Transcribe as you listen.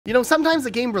You know, sometimes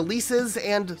a game releases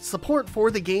and support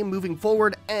for the game moving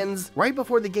forward ends right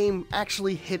before the game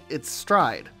actually hit its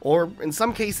stride. Or in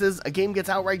some cases, a game gets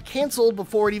outright canceled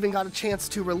before it even got a chance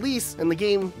to release, and the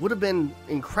game would have been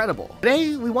incredible.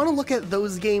 Today, we want to look at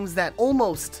those games that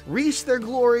almost reached their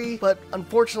glory, but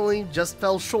unfortunately just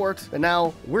fell short, and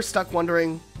now we're stuck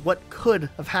wondering what could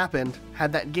have happened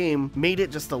had that game made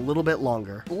it just a little bit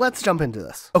longer. Let's jump into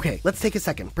this. Okay, let's take a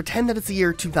second. Pretend that it's the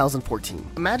year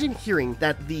 2014. Imagine hearing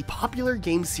that the popular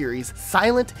game series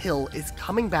Silent Hill is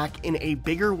coming back in a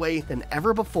bigger way than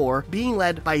ever before, being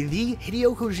led by the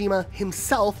Hideo Kojima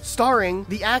himself, starring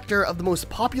the actor of the most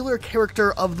popular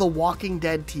character of the Walking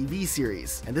Dead TV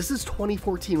series. And this is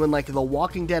 2014 when like the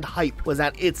Walking Dead hype was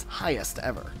at its highest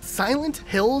ever. Silent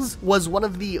Hills was one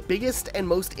of the biggest and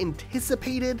most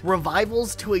anticipated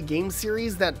revivals to a game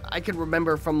series that I can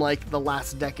remember from like the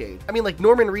last decade. I mean, like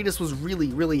Norman Reedus was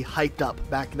really hyped up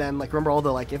back then. Like remember all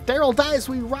the like, if Daryl dies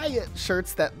we riot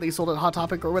shirts that they sold at Hot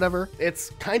Topic or whatever.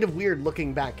 It's kind of weird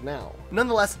looking back now.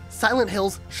 Nonetheless, Silent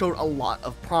Hills showed a lot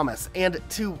of promise, and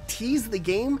to tease the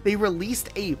game, they released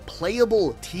a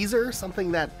playable teaser,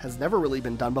 something that has never really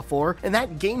been done before, and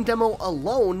that game demo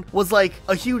alone was like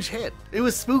a huge hit. It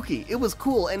was spooky, it was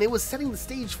cool, and it was setting the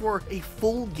stage for a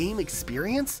full game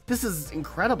experience. This is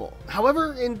incredible.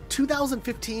 However, in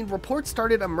 2015, reports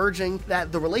started emerging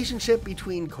that the relationship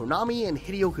between Konami and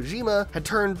Hideo Kojima had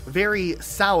turned very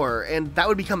sour, and that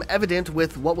would become evident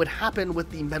with what would happen with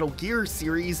the Metal Gear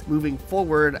series moving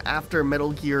forward after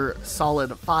Metal Gear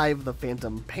Solid 5: The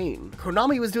Phantom Pain.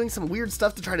 Konami was doing some weird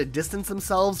stuff to try to distance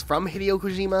themselves from Hideo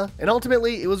Kojima, and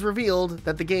ultimately it was revealed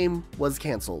that the game was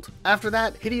cancelled. After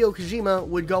that, Hideo Kojima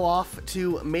would go off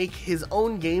to make his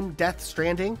own game, Death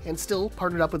Stranding, and still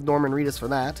partnered up with Norman Reedus for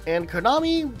that, and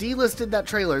Konami delisted that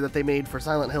trailer that they made for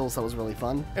Silent Hills that was really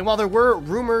fun. And while there were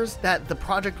rumors that the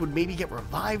project would maybe get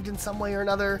revived in some way or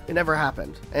another, it never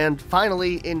happened. And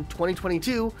finally, in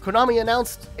 2022, Konami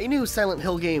announced a new Silent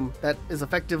Hill game that is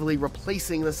effectively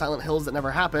replacing the Silent Hills that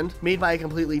never happened, made by a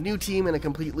completely new team and a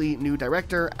completely new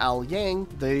director, Al Yang.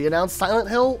 They announced Silent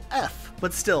Hill F.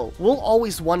 But still, we'll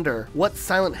always wonder what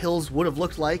Silent Hills would have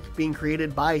looked like being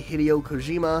created by Hideo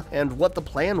Kojima, and what the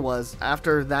plan was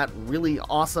after that really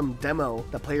awesome demo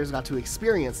that players got to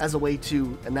experience as a way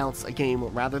to announce a game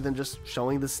rather than just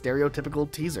showing the stereotypical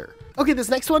teaser. Okay, this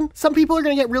next one, some people are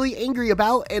gonna get really angry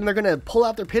about, and they're gonna pull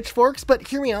out their pitchforks, but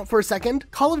hear me out for a second.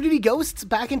 Call of Duty Ghosts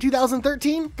back in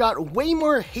 2013 got way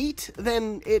more hate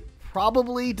than it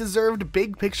probably deserved,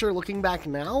 big picture looking back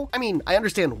now. I mean, I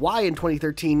understand why in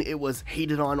 2013 it was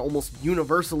hated on almost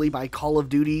universally by Call of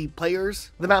Duty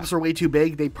players. The maps were way too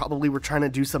big. They probably were trying to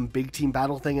do some big team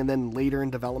battle thing, and then later in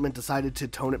development decided to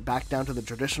tone it back down to the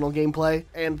traditional gameplay.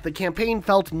 And the campaign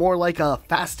felt more like a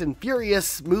Fast and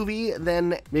Furious movie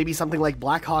than maybe something like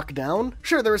Black Hawk Down.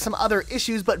 Sure, there were some other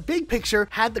issues, but big picture,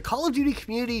 had the Call of Duty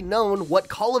community known what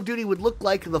Call of Duty would look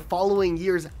like the following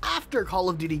years after Call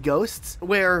of Duty Ghosts,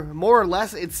 where more or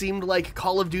less it seemed like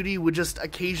Call of Duty would just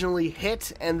occasionally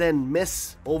hit and then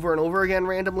miss over and over again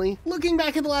randomly. Looking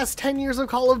back at the last 10 years of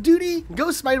Call of Duty,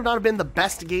 Ghosts might not have been the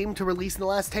best game to release in the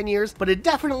last 10 years, but it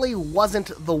definitely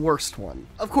wasn't the worst one.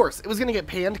 Of course, it was going to get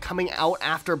panned coming out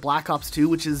after Black Ops 2,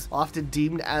 which is often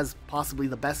deemed as possibly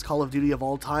the best Call of Duty of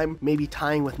all time, maybe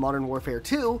tying with Modern Warfare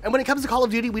 2. And when it comes to Call of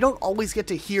Duty, we don't always get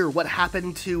to hear what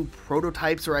happened to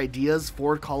prototypes or ideas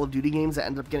for Call of Duty games that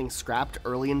end up getting scrapped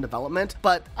early in development,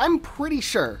 but I'm pretty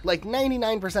sure, like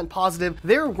 99% positive,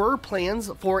 there were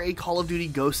plans for a Call of Duty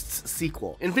Ghosts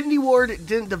sequel. Infinity Ward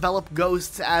didn't develop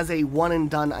Ghosts as a one and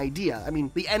done idea. I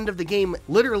mean, the end of the game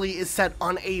literally is set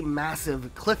on a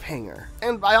massive cliffhanger.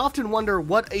 And I often wonder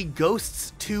what a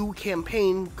Ghosts 2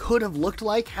 campaign could have looked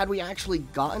like had we actually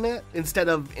gotten it instead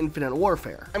of Infinite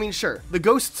Warfare. I mean, sure, the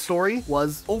Ghost story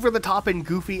was over the top and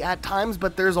goofy at times,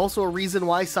 but there's also a reason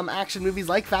why some action movies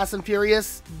like Fast and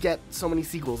Furious get so many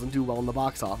sequels and do well in the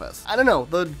box office. I don't know,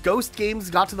 the Ghost games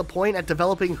got to the point at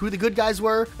developing who the good guys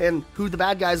were and who the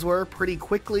bad guys were pretty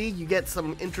quickly. You get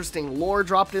some interesting lore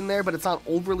dropped in there, but it's not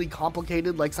overly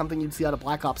complicated like something you'd see out of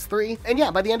Black Ops 3. And yeah,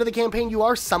 by the end of the campaign, you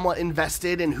are somewhat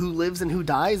invested in who lives and who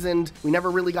dies, and we never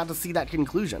really got to see that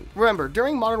conclusion. Remember,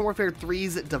 during Modern Warfare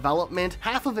 3's development,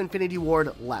 half of Infinity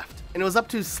Ward left, and it was up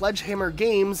to Sledgehammer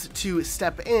Games to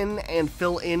step in and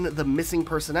fill in the missing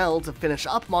personnel to finish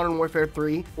up Modern Warfare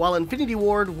 3, while Infinity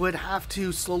Ward would have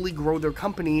to slowly grow their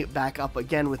company back up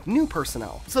again with new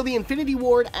personnel. So the Infinity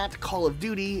Ward at Call of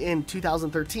Duty in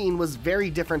 2013 was very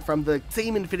different from the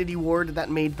same Infinity Ward that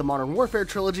made the Modern Warfare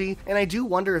trilogy, and I do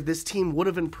wonder if this team would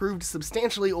have improved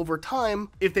substantially over time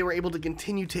if they were able to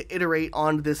continue to iterate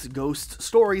on this Ghost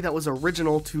story that was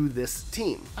original to this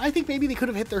team. I think maybe they could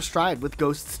have hit their stride with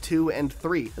Ghosts 2 2, and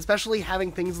 3, especially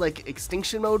having things like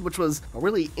extinction mode, which was a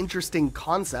really interesting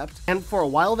concept. And for a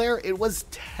while there, it was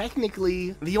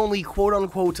technically the only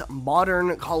quote-unquote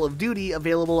modern Call of Duty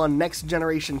available on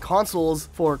next-generation consoles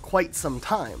for quite some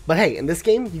time. But hey, in this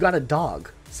game, you got a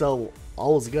dog, so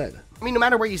all is good. I mean, no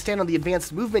matter where you stand on the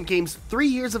advanced movement games, 3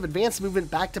 years of advanced movement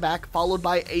back-to-back, followed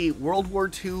by a World War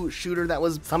II shooter that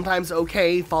was sometimes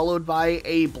okay, followed by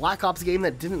a Black Ops game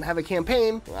that didn't have a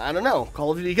campaign. I don't know, Call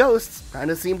of Duty Ghosts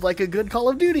kind of seemed like a good Call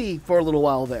of Duty for a little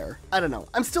while there. I don't know.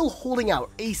 I'm still holding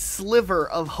out a sliver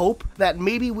of hope that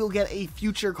maybe we'll get a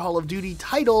future Call of Duty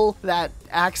title that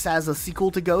acts as a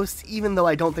sequel to Ghosts, even though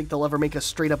I don't think they'll ever make a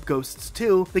straight-up Ghosts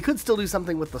 2. They could still do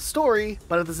something with the story,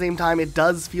 but at the same time, it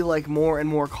does feel like more and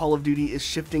more Call of Duty is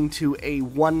shifting to a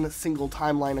one single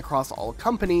timeline across all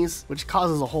companies, which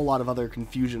causes a whole lot of other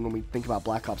confusion when we think about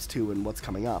Black Ops 2 and what's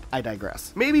coming up. I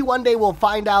digress. Maybe one day we'll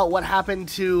find out what happened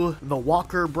to the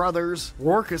Walker brothers.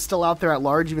 Rourke is still out there at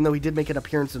large, even though he did make an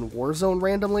appearance in Warzone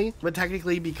randomly, but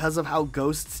technically because of how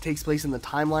Ghosts takes place in the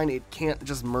timeline, it can't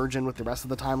just merge in with the rest of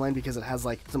the timeline because it has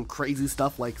like some crazy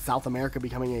stuff like South America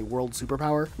becoming a world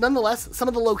superpower. Nonetheless, some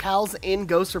of the locales in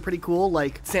Ghosts are pretty cool,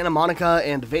 like Santa Monica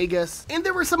and Vegas, and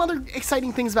there were some other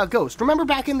exciting things about Ghost. Remember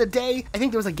back in the day, I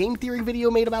think there was a game theory video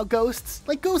made about Ghosts?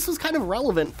 Like, Ghosts was kind of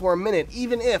relevant for a minute,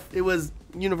 even if it was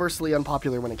universally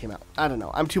unpopular when it came out. I don't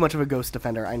know. I'm too much of a Ghost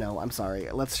defender. I know. I'm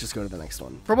sorry. Let's just go to the next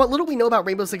one. For what little we know about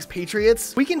Rainbow Six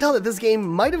Patriots, we can tell that this game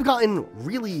might have gotten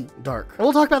really dark. And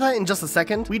we'll talk about that in just a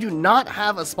second. We do not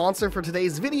have a sponsor for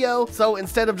today's video, so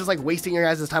instead of just like wasting your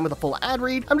guys' time with a full ad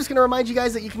read, I'm just gonna remind you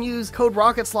guys that you can use code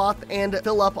RocketSloth and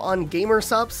fill up on Gamer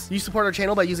Supps. You support our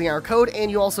channel by using our code,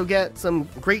 and you also get some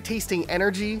great tasting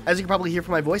energy. As you can probably hear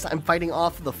from my voice, I'm fighting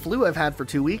off the flu I've had for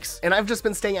 2 weeks, and I've just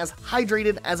been staying as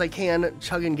hydrated as I can,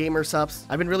 chugging Gamer Supps.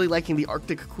 I've been really liking the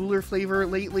Arctic Cooler flavor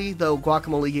lately, though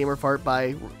Guacamole Gamer Fart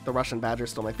by the Russian Badger is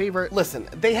still my favorite. Listen,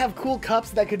 they have cool cups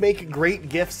that could make great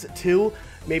gifts too.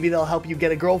 Maybe they'll help you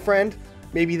get a girlfriend.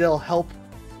 Maybe they'll help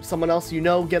someone else you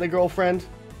know get a girlfriend.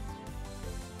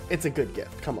 It's a good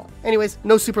gift, come on. Anyways,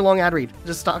 no super long ad read.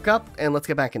 Just stock up and let's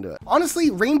get back into it.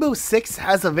 Honestly, Rainbow Six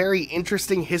has a very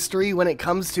interesting history when it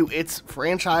comes to its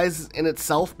franchise in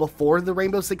itself before the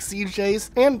Rainbow Six Siege days,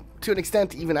 and to an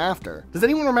extent even after. Does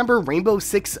anyone remember Rainbow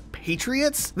Six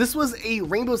Patriots? This was a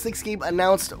Rainbow Six game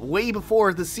announced way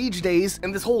before the Siege days,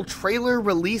 and this whole trailer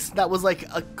release that was like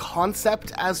a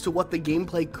concept as to what the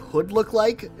gameplay could look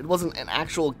like. It wasn't an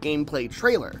actual gameplay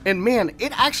trailer. And man,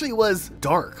 it actually was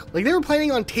dark. Like, they were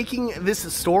planning on taking this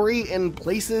story in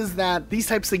places that these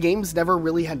types of games never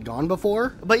really had gone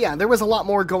before. But yeah, there was a lot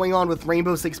more going on with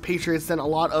Rainbow Six Patriots than a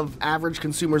lot of average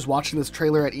consumers watching this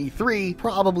trailer at E3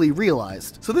 probably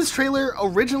realized. So this trailer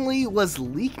originally was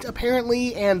leaked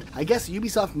apparently, and I guess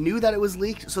Ubisoft knew that it was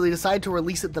leaked, so they decided to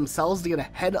release it themselves to get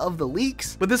ahead of the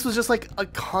leaks. But this was just like a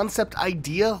concept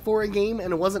idea for a game,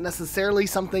 and it wasn't necessarily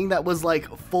something that was like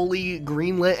fully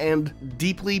greenlit and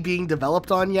deeply being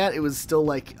developed on yet. It was still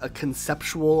like a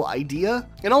conceptual idea.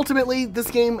 And ultimately,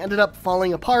 this game ended up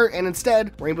falling apart, and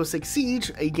instead, Rainbow Six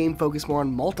Siege, a game focused more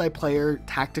on multiplayer,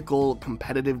 tactical,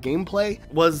 competitive gameplay,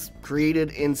 was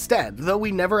created instead. Though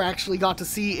we never actually got to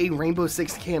see a Rainbow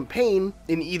Six campaign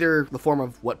in either the form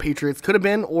of what Patriots could have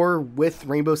been or with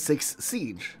Rainbow Six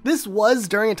Siege. This was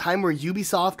during a time where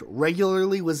Ubisoft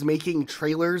regularly was making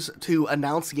trailers to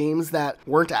announce games that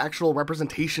weren't actual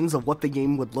representations of what the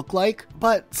game would look like,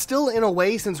 but still in a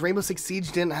way, since Rainbow Six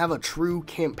Siege didn't have a true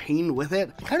campaign with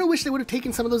it, I kind of wish they would have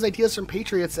taken some of those ideas from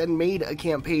Patriots and made a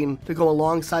campaign to go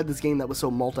alongside this game that was so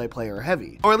multiplayer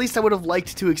heavy. Or at least I would have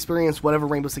liked to experience whatever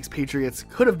Rainbow Six Patriots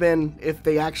could have been if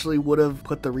they actually would have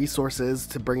put the resources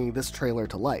to bringing this trailer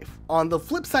to life. On the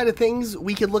flip side of things,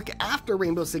 we could look after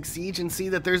Rainbow Six Siege and see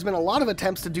that there's been a lot of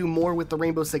attempts to do more with the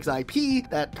Rainbow Six IP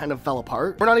that kind of fell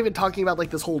apart. We're not even talking about like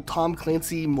this whole Tom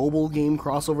Clancy mobile game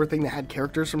crossover thing that had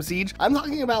characters from Siege. I'm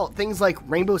talking about things like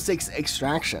Rainbow Six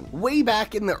Extraction. Way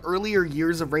back in the earlier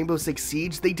years of Rainbow Six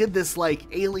Siege, they did this like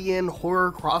alien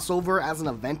horror crossover as an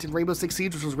event in Rainbow Six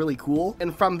Siege, which was really cool.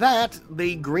 And from that,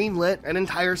 they greenlit an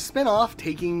entire spin-off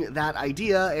taking that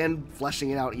idea and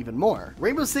fleshing it out even more.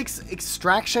 Rainbow Six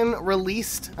Extraction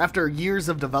released after years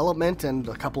of development and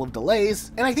a couple of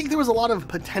delays, and I think there was a lot of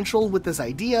potential with this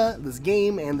idea, this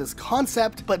game, and this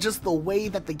concept, but just the way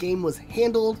that the game was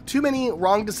handled, too many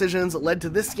wrong decisions led to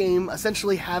this game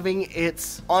essentially having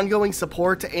its ongoing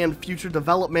support and future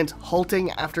development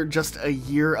halting after just a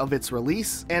year of its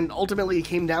release, and ultimately it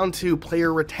came down to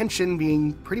player retention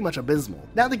being pretty much abysmal.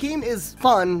 Now, the game is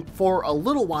fun for a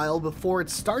little while before it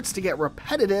starts to get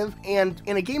repetitive, and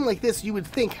in a game like this, you would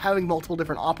think having multiple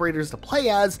different operators to play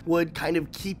as would kind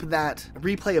of keep that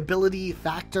replayability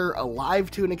factor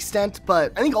alive to an extent,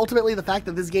 but I think ultimately the fact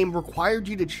that this game required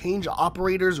you to change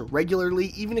operators regularly,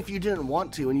 even if you didn't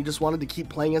want to and you just wanted to keep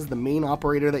playing as the main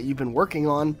operator that you've been working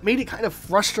on, made it kind of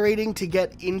frustrating to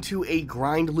get into a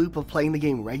grind loop of playing the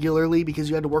game regularly because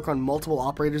you had to work on multiple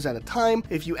operators at a time.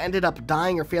 If you ended up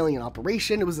dying or failing an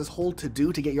operation, it was this whole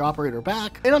to-do to get your operator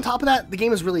back. And on top of that, the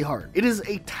game is really hard. It is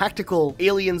a tactical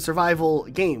alien survival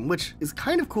game, which is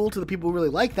kind of cool to the people who really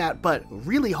like that, but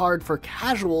really hard for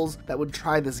casuals that would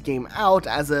try this game out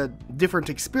as a different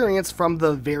experience from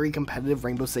the very competitive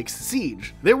Rainbow Six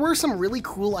Siege. There were some really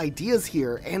cool ideas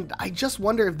here, and I just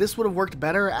wonder if this would have worked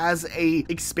better as a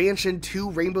expansion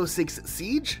to Rainbow Six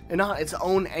Siege and not its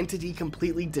own entity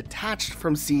completely detached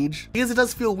from Siege, because it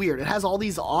does feel weird. It has all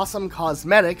these awesome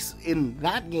cosmetics in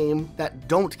that game that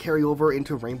don't carry over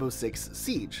into Rainbow Six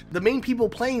Siege. The main people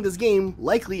playing this game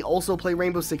likely also play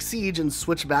Rainbow Six Siege and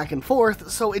switch back and forth,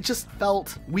 so it just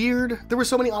felt weird. There were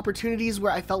so many opportunities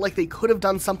where I felt like they could have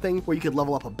done something where you could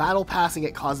level up a battle pass and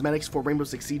get cosmetics for Rainbow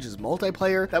Six Siege's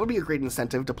multiplayer. That would be a great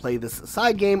incentive to play this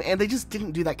side game, and they just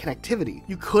didn't do that connectivity.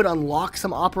 You could unlock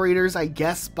some operators, I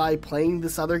guess, by playing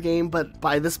this other game, but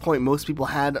by this point, most people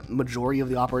had majority of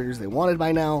the operators they wanted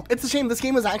by now. It's a shame. This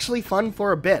game was actually fun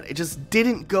for a bit. It just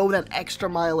didn't go that extra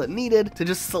mile it needed to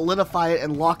just solidify it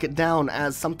and lock it down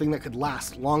as something that could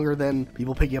last longer than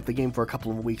people picking up the game for a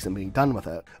couple of weeks and being done with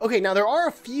it. Okay, now there are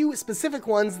a few specific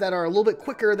ones that are a little bit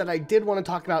quicker that I did want to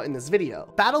talk about in this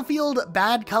video. Battlefield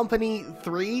Bad Company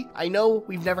 3, I know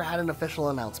we've never had an official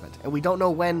announcement, and we don't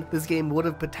know when this game would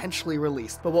have potentially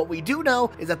released, but what we do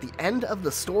know is at the end of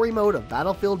the story mode of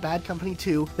Battlefield Bad Company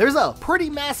 2, there's a pretty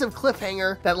massive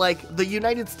cliffhanger that like the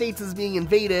United States is being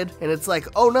invaded, and it's like,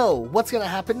 oh no, what's gonna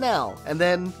happen now? And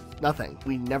then nothing.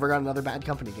 We never got another Bad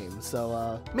Company game,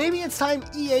 so maybe it's time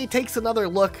EA takes another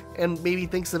look and maybe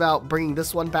thinks about bringing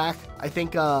this one back. I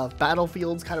think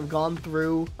Battlefield's kind of gone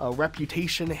through a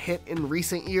reputation hit in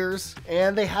recent years,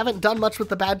 and they haven't done much with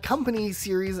the Bad Company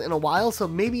series in a while, so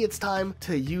maybe it's time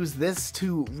to use this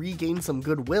to regain some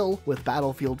goodwill with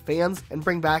Battlefield fans and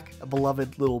bring back a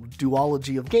beloved little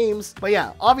duology of games. But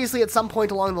yeah, obviously at some point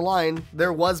along the line,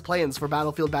 there was plans for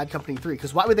Battlefield Bad Company 3,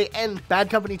 because why would they end Bad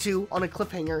Company 2 on a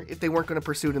cliffhanger if they weren't going to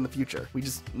pursue it in the future? We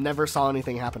just never saw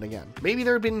anything happen again. Maybe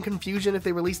there had been confusion if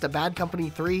they released a Bad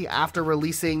Company 3 after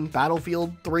releasing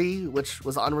Battlefield 3, which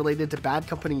was unrelated to Bad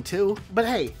Company 2. But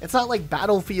hey, it's not like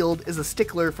Battlefield is a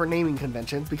stickler for naming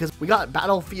conventions, because we got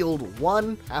Battlefield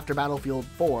 1 after Battlefield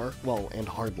 4, well, and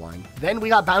Hardline. Then we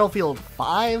got Battlefield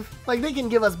 5. Like, they can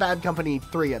give us Bad Company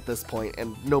 3 at this point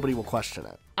and nobody will question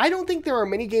it. I don't think there are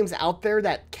many games out there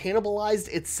that cannibalized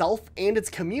itself and its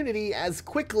community as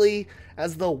quickly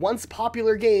as the once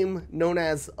popular game known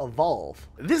as Evolve.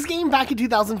 This game back in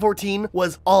 2014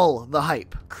 was all the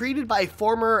hype. Created by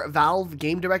former Valve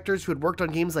game directors who had worked on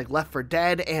games like Left 4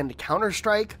 Dead and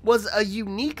Counter-Strike, was a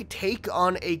unique take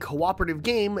on a cooperative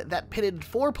game that pitted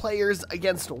 4 players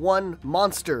against 1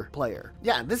 monster player.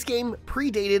 Yeah, this game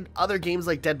predated other games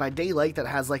like Dead by Daylight that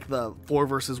has like the 4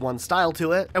 versus 1 style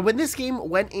to it. And when this game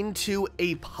went into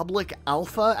a public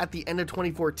alpha at the end of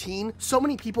 2014, so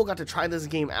many people got to try this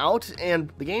game out, and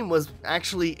the game was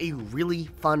actually a really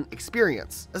fun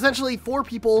experience. Essentially, 4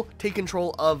 people take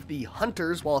control of the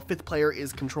hunters while a 5th player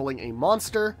is controlling a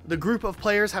monster. The group of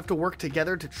players have to work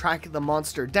together to track the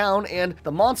monster down, and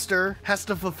the monster has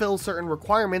to fulfill certain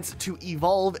requirements to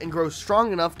evolve and grow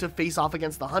strong enough to face off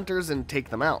against the hunters and take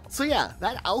them out. So yeah,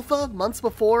 that alpha months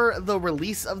before the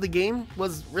release of the game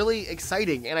was really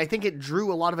exciting, and I think it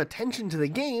drew a lot of attention to the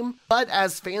game. But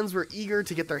as fans were eager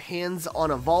to get their hands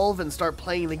on Evolve and start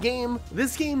playing the game,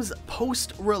 this game's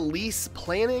post-release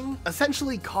planning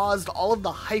essentially caused all of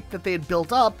the hype that they had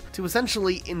built up to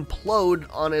essentially implode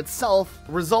on itself,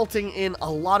 resulting in a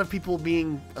lot of people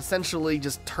being essentially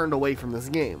just turned away from this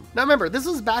game. Now remember, this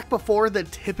was back before the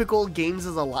typical games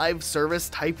as a live service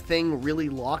type thing really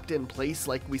locked in place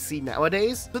like we see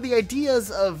nowadays. So the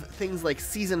ideas of things like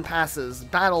season passes,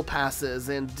 battle passes,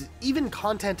 and even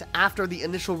content after the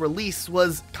initial release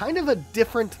was kind of a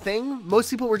different thing. Most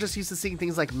people were just used to seeing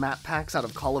things like map packs out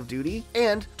of Call of Duty,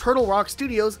 and Turtle Rock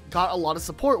Studios got a lot of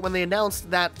support when they announced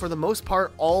that for the most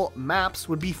part all maps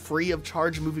would be free of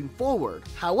charge moving forward.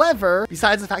 However,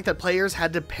 besides the fact that players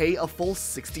had to pay a full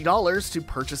 $60 to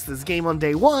purchase this game on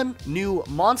day one, new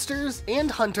monsters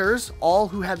and hunters, all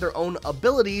who had their own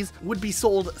abilities, would be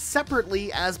sold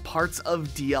separately as parts of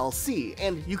DLC,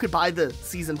 and you could buy the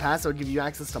season pass that would give you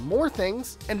access to more things,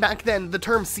 things. And back then, the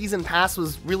term Season Pass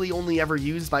was really only ever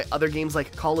used by other games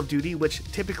like Call of Duty, which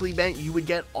typically meant you would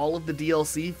get all of the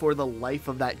DLC for the life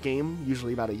of that game,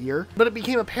 usually about a year. But it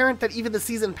became apparent that even the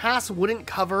Season Pass wouldn't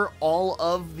cover all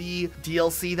of the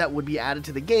DLC that would be added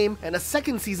to the game, and a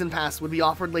second Season Pass would be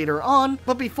offered later on.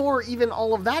 But before even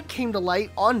all of that came to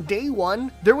light, on day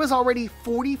one, there was already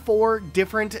 44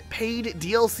 different paid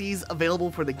DLCs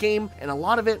available for the game, and a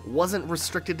lot of it wasn't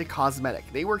restricted to cosmetic.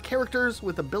 They were characters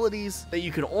with abilities that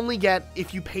you could only get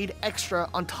if you paid extra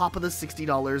on top of the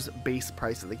 $60 base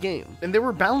price of the game. And there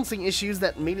were balancing issues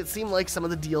that made it seem like some of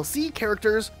the DLC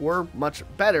characters were much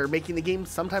better, making the game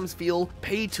sometimes feel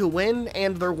pay to win,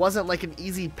 and there wasn't like an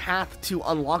easy path to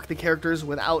unlock the characters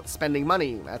without spending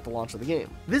money at the launch of the game.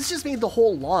 This just made the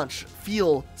whole launch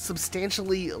feel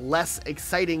substantially less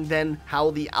exciting than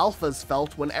how the alphas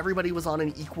felt when everybody was on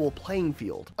an equal playing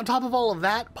field. On top of all of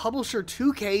that, publisher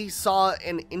 2K saw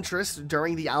an interest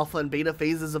during the alpha and beta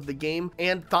phases of the game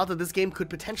and thought that this game could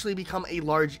potentially become a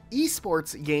large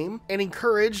esports game, and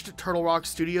encouraged Turtle Rock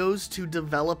Studios to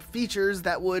develop features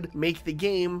that would make the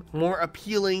game more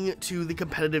appealing to the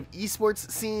competitive esports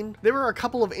scene. There were a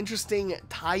couple of interesting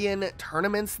tie-in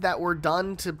tournaments that were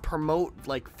done to promote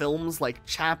like films like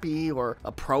Chappie or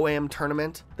a Pro-Am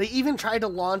tournament. They even tried to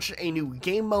launch a new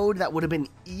game mode that would have been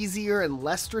easier and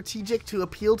less strategic to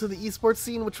appeal to the esports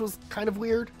scene, which was kind of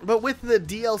weird. But with the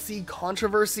DLC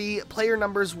controversy, player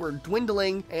numbers were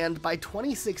dwindling, and by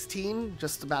 2016,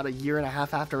 just about a year and a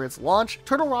half after its launch,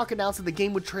 Turtle Rock announced that the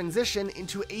game would transition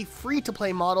into a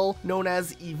free-to-play model known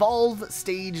as Evolve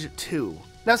Stage 2.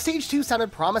 Now, Stage 2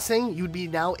 sounded promising. You'd be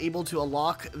now able to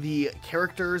unlock the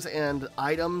characters and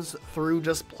items through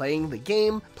just playing the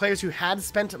game. Players who had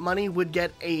spent money would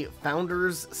get a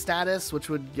Founders status, which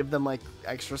would give them like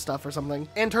extra stuff or something.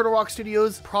 And Turtle Rock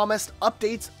Studios promised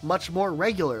updates much more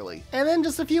regularly. And then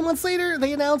just a few months later,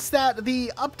 they announced that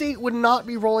the update would not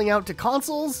be rolling out to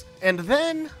consoles. And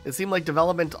then it seemed like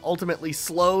development ultimately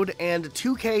slowed, and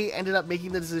 2K ended up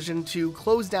making the decision to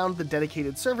close down the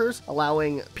dedicated servers,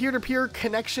 allowing peer-to-peer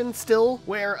connection still,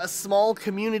 where a small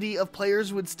community of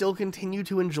players would still continue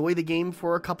to enjoy the game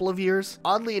for a couple of years.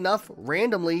 Oddly enough,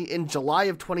 randomly, in July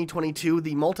of 2022,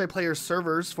 the multiplayer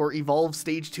servers for Evolve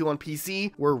Stage 2 on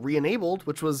PC were re-enabled,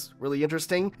 which was really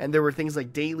interesting, and there were things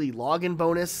like daily login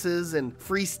bonuses and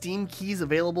free Steam keys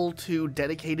available to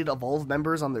dedicated Evolve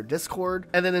members on their Discord.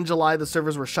 And then in July, the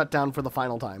servers were shut down for the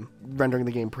final time, rendering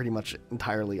the game pretty much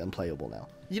entirely unplayable now.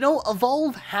 You know,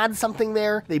 Evolve had something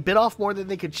there. They bit off more than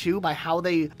they could chew by how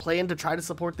they planned to try to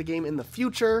support the game in the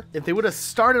future. If they would have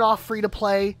started off free to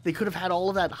play, they could have had all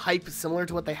of that hype similar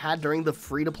to what they had during the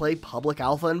free to play public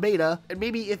alpha and beta. And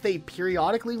maybe if they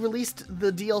periodically released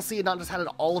the DLC and not just had it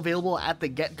all available at the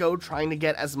get-go, trying to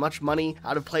get as much money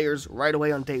out of players right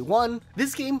away on day one,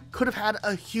 this game could have had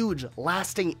a huge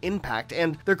lasting impact,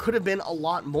 and there could have been a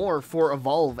lot more for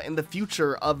Evolve and the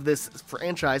future of this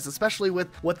franchise, especially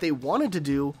with what they wanted to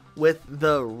do with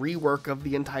the rework of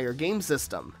the entire game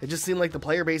system. It just seemed like the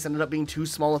player base ended up being too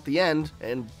small at the end,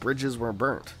 and bridges were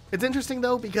burnt. It's interesting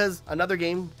though, because another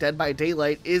game, Dead by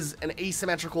Daylight, is an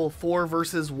asymmetrical 4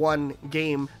 versus 1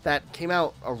 game that came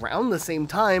out around the same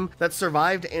time, that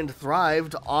survived and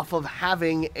thrived off of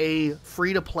having a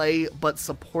free-to-play but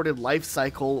supported life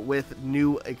cycle with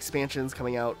new expansions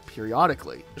coming out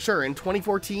periodically. Sure, in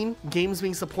 2014, games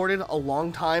being supported a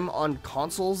long time on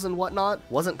consoles and whatnot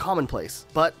wasn't commonplace,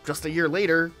 but just a year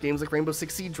later, games like Rainbow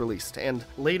Six Siege released, and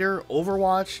later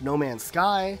Overwatch, No Man's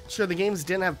Sky. Sure, the games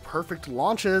didn't have perfect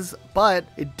launches, but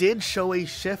it did show a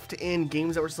shift in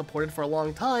games that were supported for a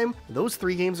long time. Those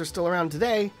 3 games are still around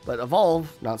today, but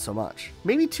Evolve, not so much.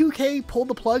 Maybe 2K pulled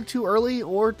the plug too early,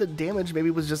 or the damage maybe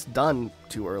was just done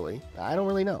too early. I don't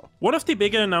really know. One of the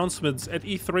bigger announcements at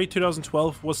E3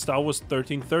 2012 was Star Wars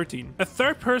 1313, a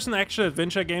third-person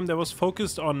action-adventure game that was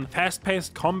focused on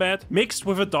fast-paced combat, mixed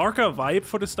with a darker vibe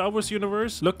for the Star Wars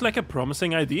universe. Looked like a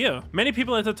promising idea. Many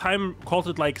people at the time called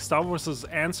it like Star Wars'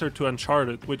 answer to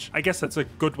Uncharted, which I guess that's a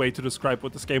good way to describe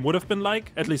what this game would have been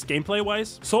like, at least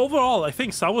gameplay-wise. So overall, I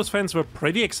think Star Wars fans were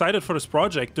pretty excited for this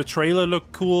project. The trailer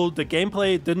looked cool, the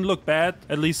gameplay didn't look bad,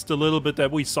 at least a little bit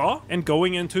that we saw, and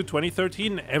going into 2013,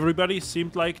 everybody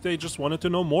seemed like they just wanted to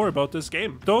know more about this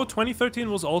game. Though 2013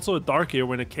 was also a dark year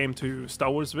when it came to Star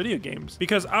Wars video games,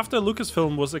 because after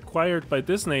Lucasfilm was acquired by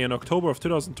Disney in October of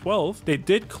 2012, they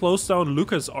did close down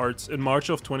LucasArts in March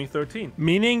of 2013,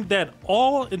 meaning that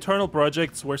all internal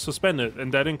projects were suspended,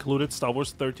 and that included Star Wars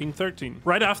 1313.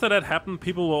 Right after that happened,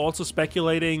 people were also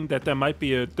speculating that there might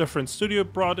be a different studio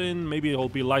brought in, maybe it'll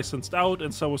be licensed out,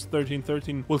 and Star Wars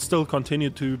 1313 will still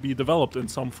continue to be developed in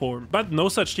some form. But no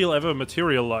such deal ever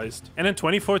materialized. And in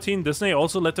 2014, 2014, Disney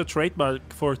also let the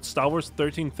trademark for Star Wars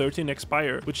 1313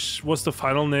 expire, which was the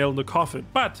final nail in the coffin.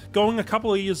 But going a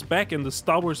couple of years back in the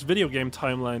Star Wars video game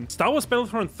timeline, Star Wars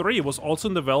Battlefront 3 was also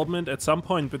in development at some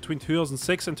point between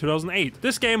 2006 and 2008.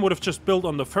 This game would have just built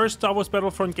on the first Star Wars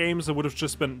Battlefront games. It would have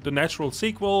just been the natural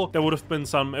sequel. There would have been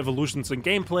some evolutions in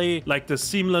gameplay, like the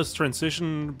seamless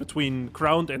transition between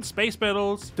ground and space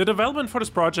battles. The development for this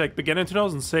project began in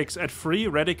 2006 at Free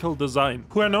Radical Design,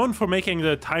 who are known for making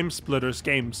the TimeSplitters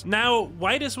games. Now,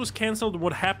 why this was cancelled and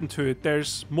what happened to it,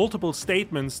 there's multiple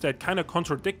statements that kind of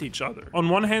contradict each other. On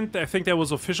one hand, I think there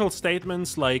was official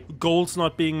statements like goals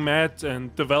not being met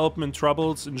and development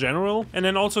troubles in general. And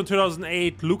then also in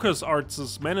 2008,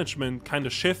 LucasArts' management kind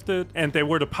of shifted and they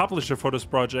were the publisher for this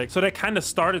project. So they kind of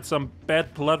started some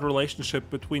bad blood relationship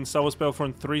between Star Wars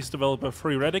Battlefront 3's developer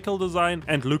Free Radical Design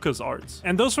and LucasArts.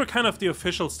 And those were kind of the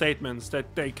official statements,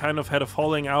 that they kind of had a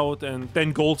falling out and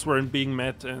then goals weren't being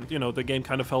met and, you know, the game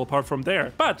kind of fell apart from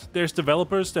there. But there's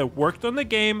developers that worked on the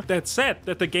game that said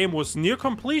that the game was near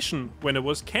completion when it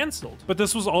was cancelled. But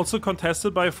this was also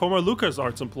contested by a former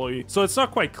LucasArts employee, so it's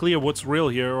not quite clear what's real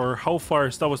here or how far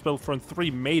Star Wars Battlefront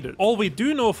 3 made it. All we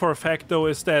do know for a fact though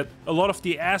is that a lot of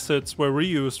the assets were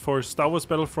reused for Star Wars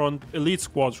Battlefront Elite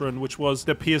Squadron, which was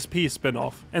the PSP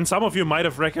spin-off. And some of you might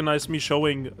have recognized me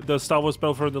showing the Star Wars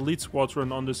Battlefront Elite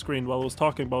Squadron on the screen while I was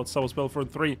talking about Star Wars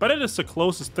Battlefront 3, but it is the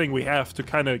closest thing we have to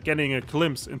kind of getting a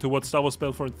glimpse into what Star Wars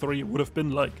Battlefront 3 would have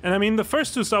been like. And I mean, the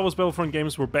first two Star Wars Battlefront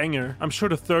games were banger. I'm sure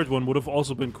the third one would have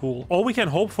also been cool. All we can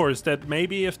hope for is that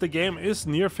maybe if the game is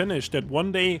near finished, that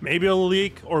one day maybe it'll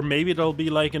leak or maybe it'll be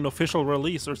like an official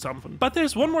release or something. But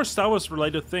there's one more Star Wars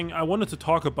related thing I wanted to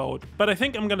talk about, but I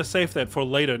think I'm gonna save that for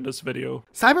later in this video.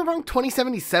 Cyberpunk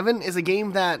 2077 is a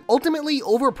game that ultimately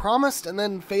overpromised and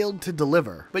then failed to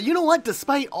deliver. But you know what?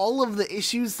 Despite all of the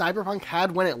issues Cyberpunk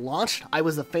had when it launched, I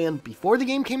was a fan before the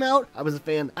game came out, I was a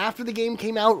fan after the game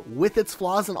came out, with its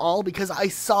flaws and all, because I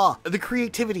saw the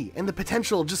creativity and the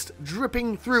potential just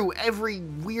dripping through every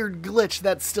weird glitch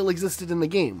that still existed in the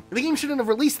game. The game shouldn't have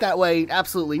released that way,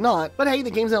 absolutely not, but hey,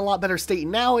 the game's in a lot better state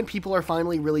now and people are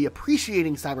finally really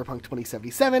appreciating Cyberpunk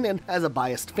 2077, and as a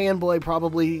biased fanboy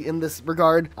probably in this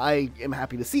regard, I am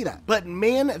happy to see that. But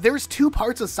man, there's two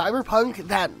parts of Cyberpunk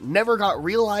that never got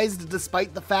realized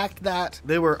despite the fact that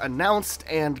they were announced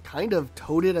and kind of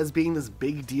touted as being this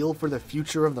big deal for the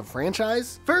future of the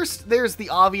franchise. First, there's the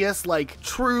obvious, like,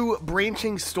 true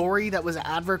branching story that was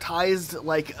advertised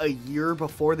like a year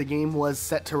before the game was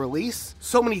set to release.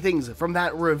 So many things from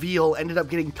that reveal ended up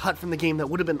getting cut from the game that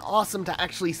would have been awesome to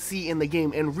actually see in the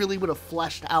game and really would have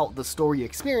fleshed out the story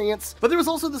experience. But there was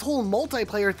also this whole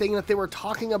multiplayer thing that they were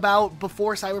talking about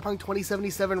before Cyberpunk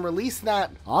 2077 release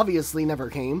that obviously never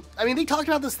came. I mean, they talked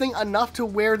about this thing enough to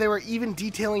where they were even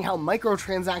detailing how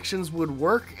microtransactions would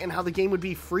work and how the game would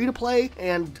be free to play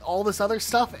and all this other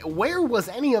stuff. Where was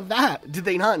any of that? Did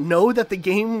they not know that the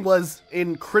game was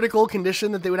in critical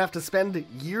condition, that they would have to spend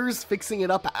years fixing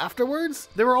it up afterwards?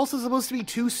 There were also supposed to be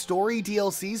 2 story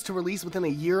DLCs to release within a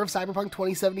year of Cyberpunk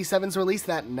 2077's release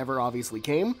that never obviously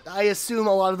came. I assume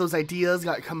a lot of those ideas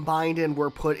got combined and were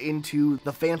put into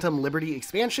the Phantom Liberty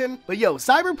expansion. But yo,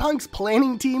 Cyberpunk's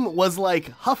planning team was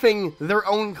like huffing their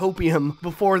own copium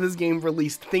before this game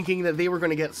released, thinking that they were going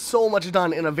to get so much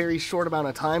done in a very short amount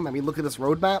of time. I mean, look at this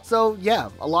roadmap. So yeah,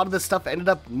 a lot of this stuff ended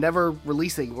up never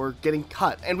releasing or getting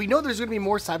cut. And we know there's going to be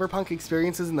more Cyberpunk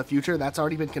experiences in the future. That's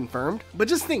already been confirmed. But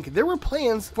just think, there were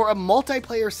plans for a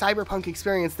multiplayer Cyberpunk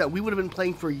experience that we would have been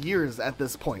playing for years at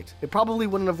this point. It probably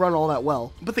wouldn't have run all that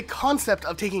well. But the concept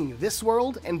of taking this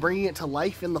world and bringing it to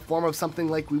life in the form of something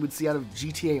like we would see out of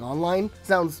GTA Online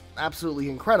sounds absolutely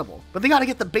incredible. But they gotta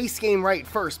get the base game right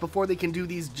first before they can do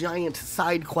these giant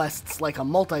side quests like a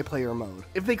multiplayer mode.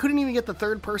 If they couldn't even get the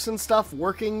third-person stuff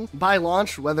working by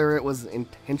launch, whether it was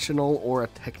intentional or a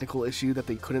technical issue that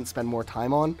they couldn't spend more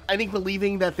time on, I think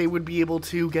believing that they would be able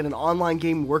to get an online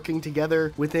game working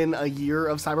together within a year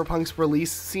of Cyberpunk's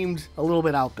release seemed a little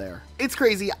bit out there. It's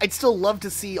crazy. I'd still love to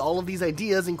see all of these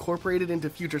ideas incorporated into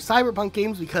future Cyberpunk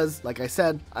games because, like I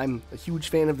said, I'm a huge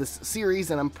fan of this series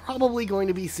and I'm probably going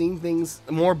to be seeing things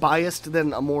more biased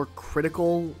than a more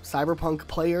critical Cyberpunk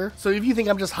player. So if you think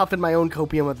I'm just huffing my own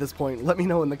copium at this point, let me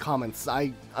know in the comments.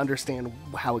 I understand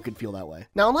how it could feel that way.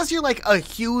 Now, unless you're like a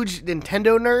huge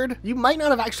Nintendo nerd, you might not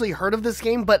have actually heard of this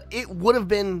game, but it would have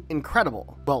been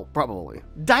incredible. Well, probably.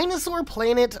 Dinosaur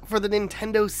Planet for the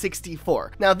Nintendo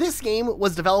 64. Now, this game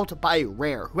was developed by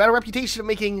Rare, who had a reputation of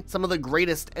making some of the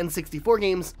greatest N64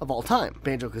 games of all time.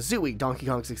 Banjo-Kazooie, Donkey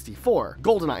Kong 64,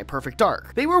 GoldenEye, Perfect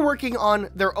Dark. They were working on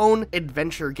their own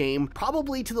adventure game,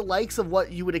 probably to the likes of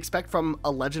what you would expect from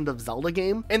a Legend of Zelda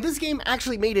game, and this game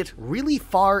actually made it really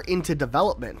far into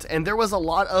development. development, and there was a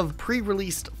lot of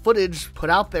pre-released footage put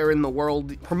out there in the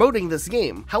world promoting this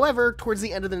game. However, towards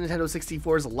the end of the Nintendo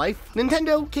 64's life,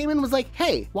 Nintendo came in and was like,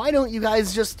 hey, why don't you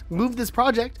guys just move this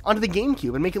project onto the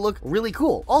GameCube and make it look really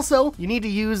cool? Also, you need to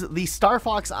use the Star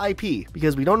Fox IP,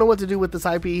 because we don't know what to do with this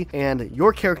IP, and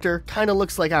your character kind of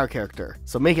looks like our character,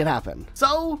 so make it happen.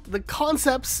 So, the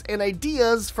concepts and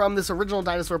ideas from this original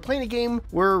Dinosaur Planet game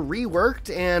were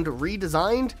reworked and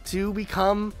redesigned to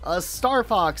become a Star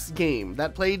Fox game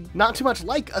that played not too much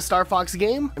like a Star Fox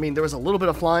game. I mean, there was a little bit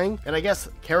of flying, and I guess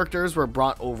characters were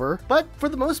brought over, but for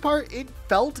the most part, it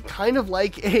felt kind of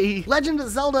like a Legend of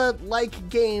Zelda-like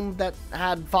game that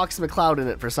had Fox McCloud in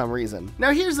it for some reason.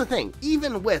 Now here's the thing,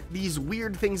 even with these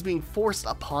weird things being forced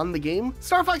upon the game,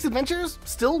 Star Fox Adventures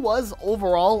still was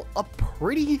overall a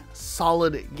pretty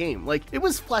solid game. Like, it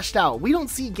was fleshed out. We don't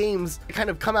see games kind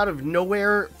of come out of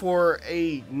nowhere for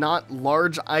a not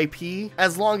large IP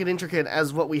as long and intricate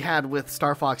as what we had with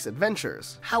Star Fox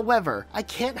Adventures. However, I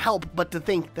can't help but to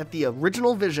think that the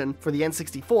original vision for the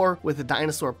N64 with the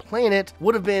Dinosaur Planet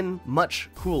would have been much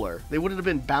cooler. They would have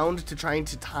been bound to trying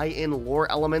to tie in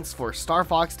lore elements for Star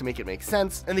Fox to make it make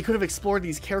sense, and they could have explored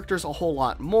these characters a whole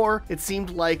lot more. It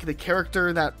seemed like the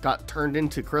character that got turned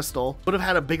into Crystal would have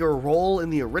had a bigger role in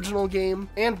the original game,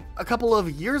 and a couple of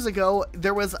years ago,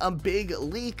 there was a big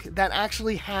leak that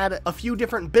actually had a few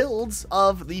different builds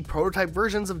of the prototype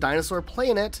versions of Dinosaur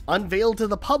Planet unveiled to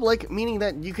the public, meaning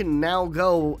that you can now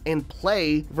go and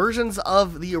play versions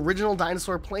of the original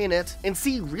Dinosaur Planet and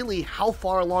see really how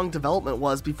far along development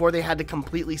was before they had to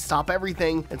completely stop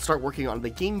everything and start working on the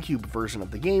GameCube version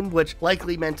of the game, which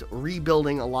likely meant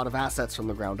rebuilding a lot of assets from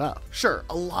the ground up. Sure,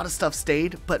 a lot of stuff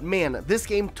stayed, but man, this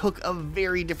game took a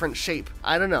very different shape.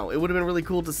 I don't know, it would have been really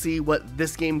cool to see what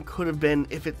this game could have been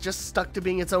if it just stuck to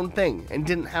being its own thing and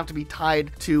didn't have to be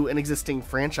tied to an existing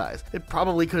franchise. It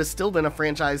probably could have still been a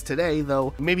franchise today,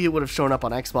 though maybe it would have shown up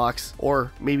on Xbox,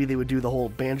 or maybe they would do the whole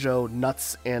banjo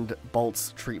nuts and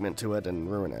bolts treatment to it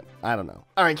and ruin it. I don't know.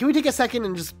 Alright, can we take a second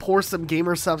and just pour some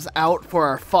gamer subs out for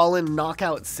our Fallen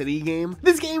Knockout City game?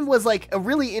 This game was like a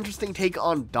really interesting take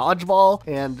on dodgeball,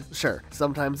 and sure,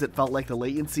 sometimes it felt like the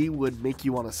latency would make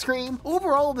you want to scream.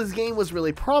 Overall, this game was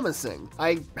really promising.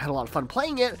 I had a lot of fun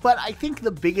playing it, but I think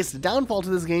the biggest downfall to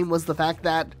this game was the fact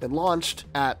that it launched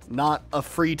at not a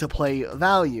free-to-play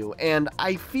value, and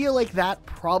I feel like that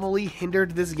probably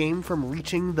hindered this game from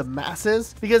reaching the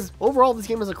masses, because overall this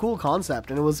game was a cool concept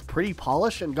and it was pretty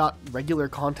polished and got regular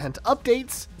content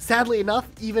updates. Sadly enough,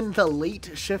 even the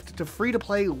late shift to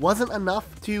free-to-play wasn't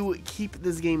enough to keep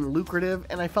this game lucrative,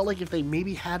 and I felt like if they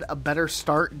maybe had a better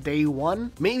start day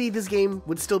one, maybe this game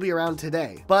would still be around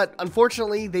today. But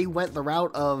unfortunately, they went the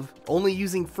route of only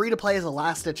using free-to-play as a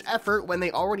last-ditch effort when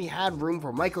they already had room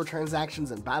for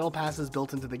microtransactions and battle passes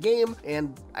built into the game,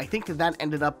 and I think that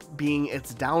ended up being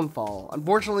its downfall.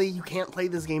 Unfortunately, you can't play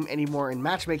this game anymore in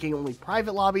matchmaking, only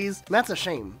private lobbies, and that's a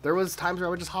shame. There was times where I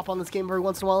would just hop on this game every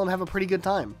once in a while and have a pretty good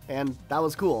time, and that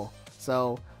was cool.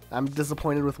 So I'm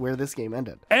disappointed with where this game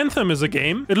ended. Anthem is a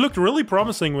game. It looked really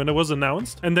promising when it was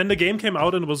announced, and then the game came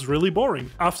out and it was really boring.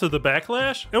 After the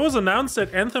backlash, it was announced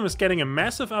that Anthem is getting a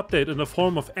massive update in the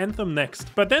form of Anthem NXT,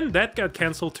 but then that got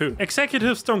cancelled too.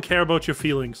 Executives don't care about your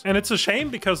feelings, and it's a shame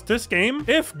because this game,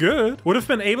 if good, would have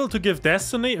been able to give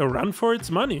Destiny a run for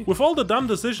its money, with all the dumb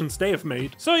decisions they have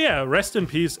made. So yeah, rest in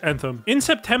peace, Anthem. In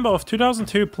September of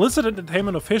 2002, Blizzard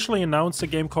Entertainment officially announced a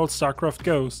game called Starcraft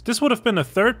Ghost. This would have been a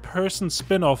third-person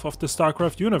spin-off of the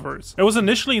Starcraft universe. It was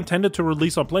initially intended to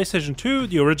release on PlayStation 2,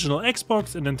 the original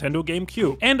Xbox, and Nintendo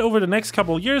GameCube. And over the next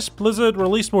couple years, Blizzard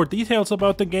released more details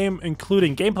about the game,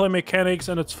 including gameplay mechanics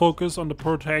and its focus on the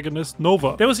protagonist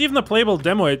Nova. There was even a playable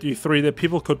demo at E3 that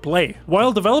people could play.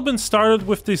 While development started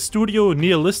with the studio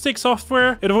Nihilistic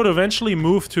Software, it would eventually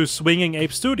move to Swinging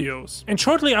Ape Studios. And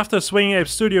shortly after Swinging Ape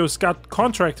Studios got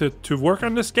contracted to work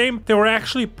on this game, they were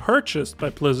actually purchased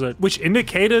by Blizzard, which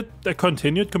indicated a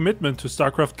continued commitment to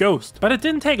StarCraft Ghost. But it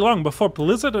didn't take long before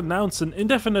Blizzard announced an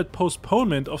indefinite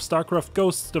postponement of StarCraft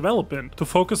Ghost's development to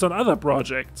focus on other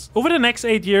projects. Over the next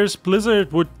 8 years,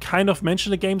 Blizzard would kind of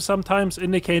mention the game sometimes,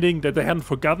 indicating that they hadn't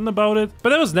forgotten about it, but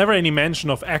there was never any mention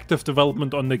of active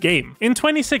development on the game. In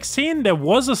 2016, there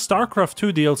was a StarCraft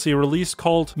 2 DLC release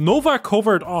called Nova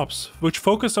Covert Ops, which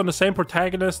focused on the same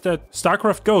protagonist that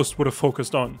StarCraft Ghost would have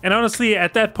focused on. And honestly,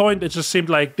 at that point, it just seemed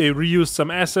like they reused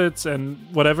some assets and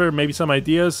whatever, maybe some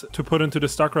ideas to put into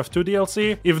the StarCraft 2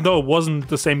 DLC, even though it wasn't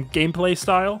the same gameplay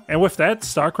style. And with that,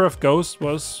 StarCraft Ghost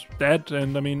was dead,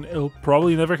 and I mean, it'll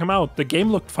probably never come out. The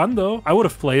game looked fun though. I would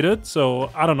have played it, so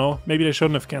I don't know. Maybe they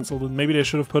shouldn't have canceled it. Maybe they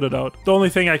should have put it out. The only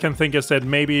thing I can think is that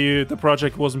maybe the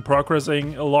project wasn't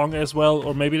progressing along as well,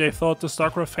 or maybe they thought the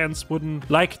StarCraft fans wouldn't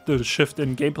like the shift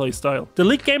in gameplay style. The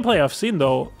leaked gameplay I've seen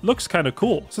though looks kind of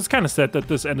cool, so it's kind of sad that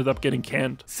this ended up getting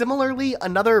canned. Similarly,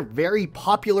 another very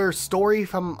popular story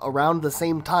from around the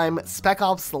same time, Spec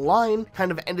Ops: The Line,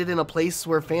 kind of ended in a place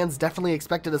where fans definitely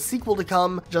expected a sequel to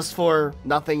come, just for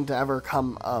nothing to ever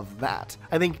come of that.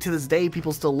 I think to this day,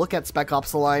 people still look at Spec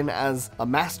Ops: The Line as a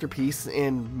masterpiece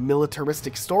in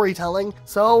militaristic storytelling,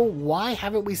 so why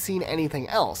haven't we seen anything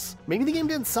else? Maybe the game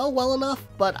didn't sell well enough,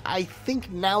 but I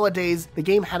think nowadays the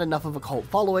game had enough of a cult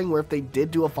following where if they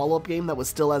did do a follow-up game that was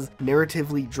still as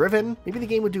narratively driven, maybe the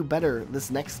game would do better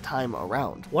this next time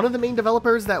around. One of the main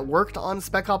developers that worked on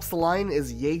Spec Ops: The Line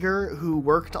is Jaeger, who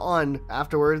worked on,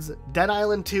 afterwards, Dead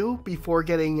Island 2 before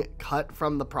getting cut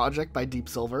from the project by Deep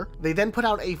Silver. They then put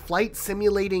out a flight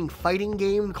simulating fighting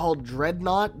game called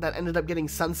Dreadnought that ended up getting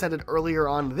sunsetted earlier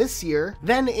on this year.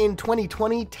 Then in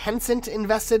 2020, Tencent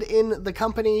invested in the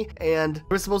company, and there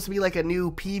was supposed to be like a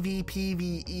new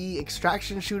PvPvE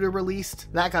extraction shooter released.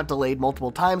 That got delayed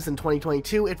multiple times. In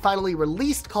 2022, it finally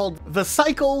released, called The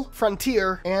Cycle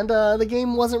Frontier, and the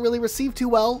game wasn't really received too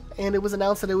well, and it was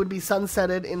announced that it would be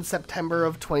sunsetted in September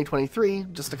of 2023,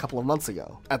 just a couple of months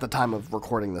ago, at the time of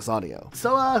recording this audio.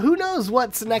 So who knows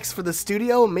what's next for the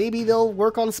studio? Maybe they'll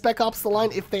work on Spec Ops: The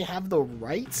Line if they have the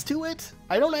rights to it?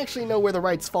 I don't actually know where the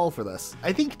rights fall for this.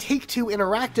 I think Take-Two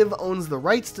Interactive owns the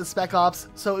rights to Spec Ops,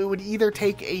 so it would either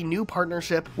take a new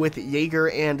partnership with Jaeger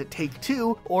and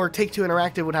Take-Two, or Take-Two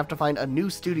Interactive would have to find a new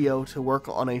studio to work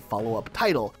on a follow-up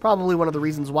title. Probably one of the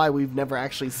reasons why we've never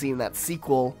actually seen that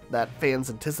sequel that fans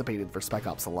anticipated for Spec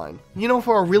Ops: The Line. You know,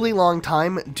 for a really long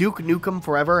time, Duke Nukem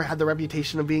Forever had the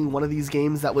reputation of being one of these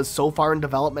games that was so far in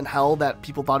development hell that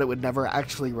people thought it would never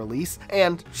actually release,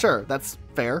 and sure, that's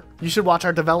fair. You should watch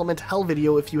our development hell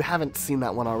video if you haven't seen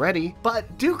that one already.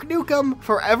 But Duke Nukem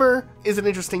Forever is an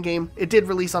interesting game. It did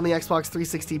release on the Xbox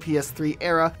 360 PS3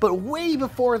 era, but way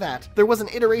before that, there was an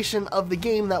iteration of the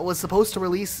game that was supposed to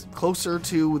release closer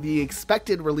to the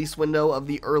expected release window of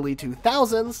the early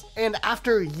 2000s, and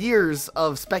after years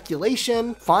of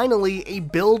speculation, finally a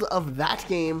build of that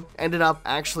game ended up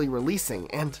actually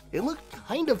releasing, and it looked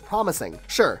kind of promising.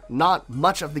 Sure, not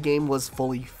much of the game was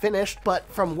fully finished, but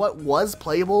from what was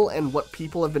playable and what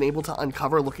people have been able to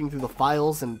uncover looking through the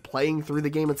files and playing through the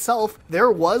game itself,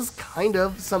 there was kind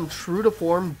of some true to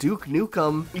form Duke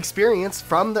Nukem experience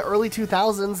from the early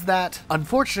 2000s that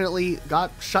unfortunately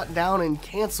got shut down and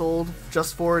canceled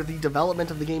just for the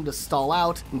development of the game to stall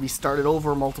out and be started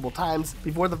over multiple times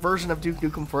before the version of Duke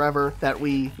Nukem Forever that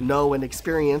we know and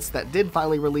experience that did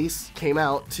finally release came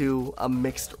out to a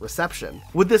mixed reception.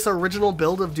 Would this original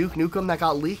build of Duke Nukem that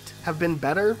got leaked have been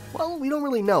better? Well, we don't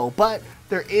really know, but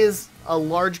there is a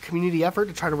large community effort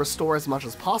to try to restore as much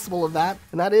as possible of that,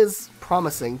 and that is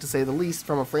promising, to say the least,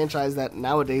 from a franchise that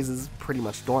nowadays is pretty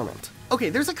much dormant. Okay,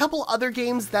 there's a couple other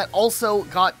games that also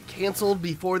got canceled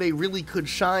before they really could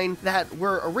shine that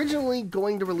were originally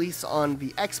going to release on the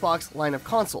Xbox line of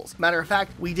consoles. Matter of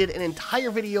fact, we did an entire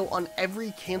video on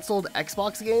every canceled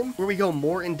Xbox game where we go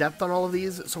more in depth on all of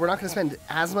these, so we're not going to spend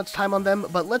as much time on them,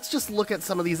 but let's just look at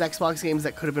some of these Xbox games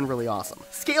that could have been really awesome.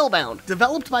 Scalebound,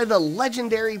 developed by the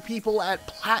legendary people at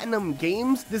Platinum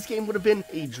Games. This game would have been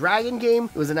a dragon game.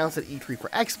 It was announced at E3 for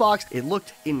Xbox. It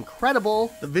looked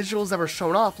incredible. The visuals that were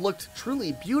shown off looked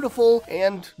truly beautiful,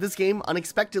 and this game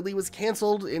unexpectedly was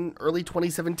canceled in early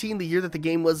 2017, the year that the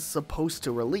game was supposed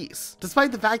to release.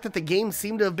 Despite the fact that the game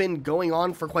seemed to have been going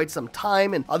on for quite some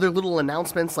time, and other little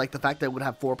announcements like the fact that it would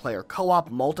have 4-player co-op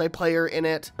multiplayer in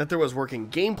it, that there was working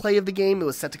gameplay of the game, it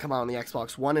was set to come out on the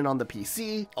Xbox One and on the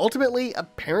PC. Ultimately,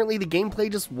 apparently the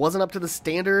gameplay just wasn't up to the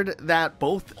standard that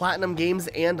both Platinum Games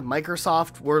and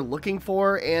Microsoft were looking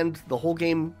for, and the whole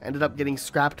game ended up getting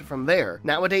scrapped from there.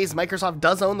 Nowadays, Microsoft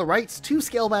does own the rights to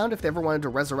Scalebound if they ever wanted to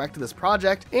resurrect this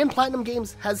project, and Platinum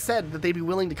Games has said that they'd be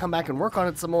willing to come back and work on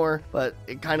it some more, but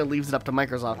it kind of leaves it up to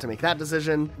Microsoft to make that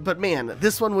decision. But man,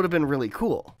 this one would have been really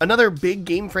cool. Another big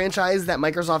game franchise that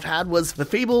Microsoft had was the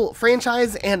Fable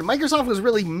franchise, and Microsoft was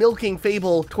really milking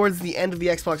Fable towards the end of the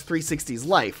Xbox 360's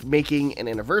life, making an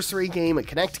anniversary game, a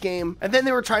Kinect game, and then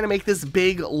they were trying to make this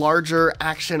big, larger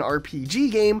action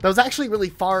RPG game that was actually really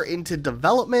far into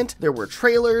development. There were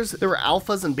trailers, there were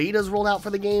alphas and betas rolled out for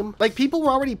the game, time. Like, people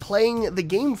were already playing the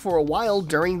game for a while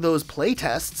during those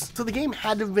playtests, so the game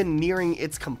had to have been nearing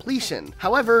its completion.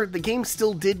 However, the game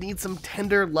still did need some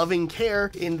tender, loving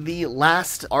care in the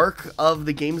last arc of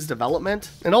the game's development,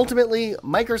 and ultimately,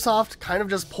 Microsoft kind of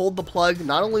just pulled the plug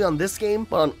not only on this game,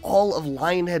 but on all of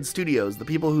Lionhead Studios, the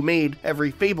people who made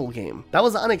every Fable game. That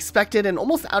was unexpected and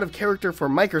almost out of character for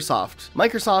Microsoft.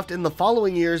 Microsoft in the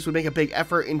following years would make a big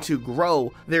effort into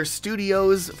grow their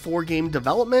studios for game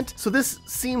development, so this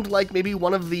seemed like maybe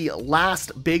one of the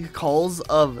last big calls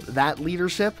of that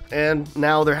leadership, and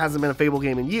now there hasn't been a Fable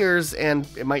game in years, and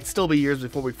it might still be years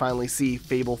before we finally see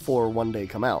Fable 4 one day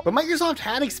come out. But Microsoft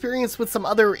had experience with some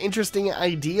other interesting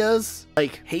ideas,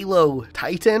 like Halo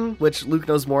Titan, which Luke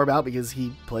knows more about because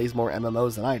he plays more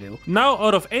MMOs than I do. Now,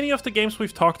 out of any of the games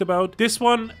we've talked about, this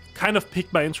one kind of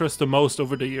piqued my interest the most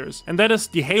over the years, and that is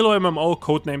the Halo MMO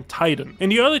codenamed Titan. In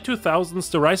the early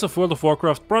 2000s, the rise of World of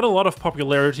Warcraft brought a lot of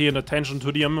popularity and attention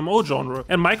to the MMO genre,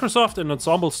 and Microsoft and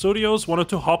Ensemble Studios wanted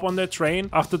to hop on that train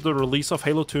after the release of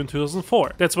Halo 2 in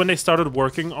 2004. That's when they started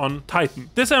working on Titan.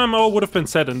 This MMO would have been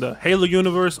set in the Halo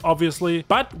universe, obviously,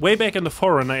 but way back in the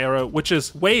Forerunner era, which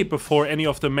is way before any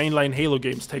of the mainline Halo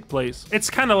games take place. It's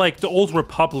kind of like the Old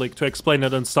Republic, to explain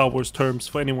it in Star Wars terms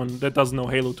for anyone that doesn't know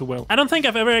Halo too well. I don't think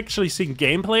I've ever actually seen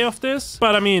gameplay of this,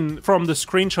 but I mean, from the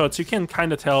screenshots you can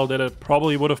kind of tell that it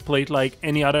probably would have played like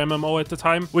any other MMO at the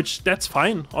time, which that's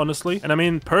fine, honestly. And I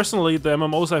mean, personally, the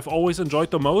MMOs I've always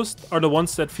enjoyed the most are the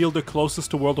ones that feel the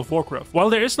closest to World of Warcraft. While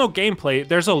there is no gameplay,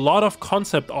 there's a lot of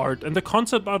concept art, and the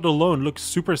concept art alone looks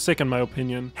super sick in my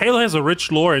opinion. Halo has a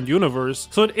rich lore and universe,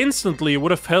 so it instantly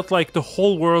would have felt like the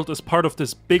whole world is part of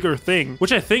this bigger thing,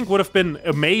 which I think would have been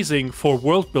amazing for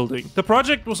world building. The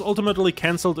project was ultimately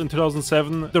cancelled in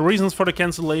 2007. The reasons for the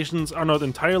cancellations are not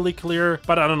entirely clear,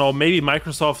 but I don't know, maybe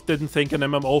Microsoft didn't think an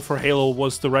MMO for Halo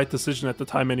was the right decision at the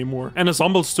time anymore. And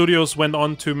Ensemble Studios went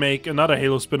on to make another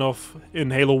Halo spin-off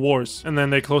in Halo Wars, and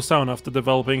then they closed down after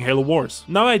developing Halo Wars.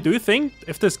 Now, I do think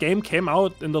if this game came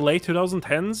out in the late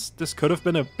 2010s, this could have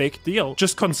been a big deal.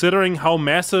 Just considering how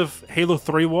massive Halo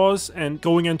 3 was, and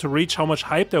going into Reach how much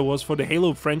hype there was for the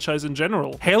Halo franchise in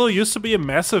general. Halo used to be a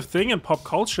massive thing in pop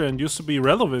culture and used to be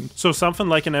relevant, so something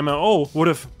like an MMO would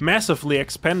have massively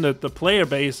expanded the player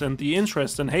base and the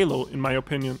interest in Halo, in my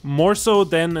opinion. More so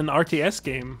than an RTS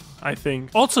game, I think.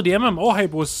 Also, the MMO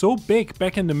hype was so big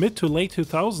back in the mid to late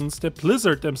 2000s that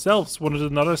Blizzard themselves wanted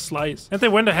another slice, and they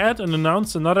went ahead and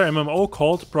announced another MMO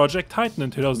called Project Titan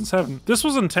in 2007. This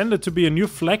was intended to be a new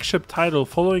flagship title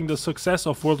following the success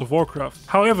of World of Warcraft.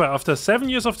 However, after 7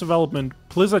 years of development,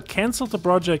 Blizzard cancelled the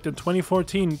project in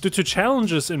 2014 due to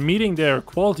challenges in meeting their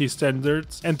quality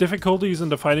standards and difficulties in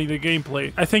defining the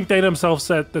gameplay. I think they themselves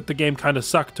said that the game kinda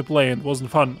sucked to play and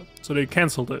wasn't fun, so they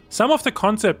cancelled it. Some of the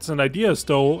concepts and ideas,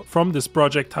 though, from this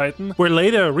Project Titan were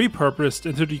later repurposed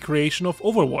into the creation of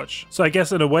Overwatch. So I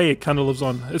guess in a way it kinda lives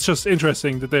on. It's just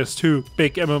interesting that there's two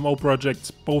big MMO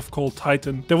projects, both called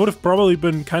Titan, that would have probably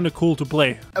been kinda cool to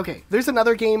play. Okay, there's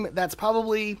another game that's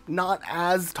probably not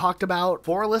as talked about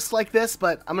for a list like this,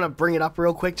 but I'm gonna bring it up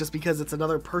real quick just because it's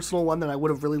another personal one that I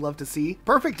would have really loved to see.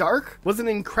 Perfect Dark was an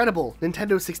incredible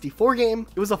Nintendo 64 game.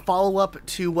 It was a follow-up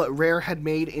to what Rare had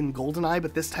made in GoldenEye,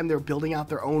 but this time they're building out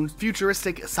their own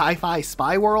futuristic sci-fi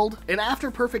spy world. And after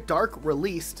Perfect Dark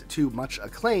released to much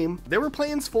acclaim, there were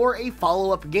plans for a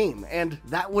follow-up game, and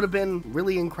that would have been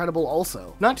really incredible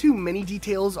also. Not too many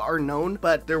details are known,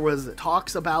 but there was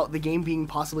talks about the game being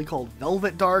possibly called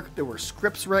Velvet Dark, there were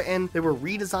scripts written, there were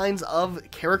redesigns of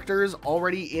characters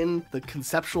already in the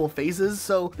conceptual phases,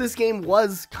 so this game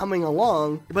was coming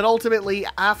along, but ultimately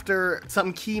after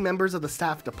some key members of the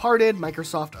staff departed,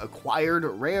 Microsoft acquired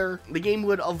Rare, the game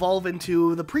would evolve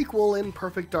into the prequel in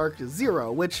Perfect Dark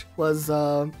Zero, which was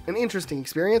an interesting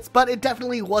experience, but it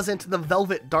definitely wasn't the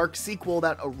Velvet Dark sequel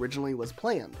that originally was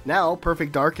planned. Now,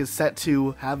 Perfect Dark is set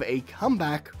to have a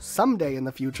comeback someday in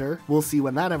the future. We'll see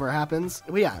when that ever happens.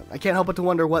 But yeah, I can't help but to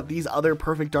wonder what these other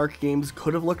Perfect Dark games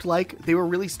could have looked like. They were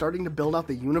really starting to build out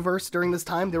the universe during this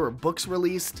time. There were books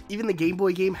released. Even the Game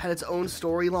Boy game had its own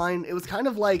storyline. It was kind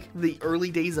of like the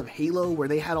early days of Halo where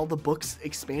they had all the books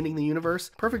expanding the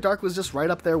universe. Perfect Dark was just right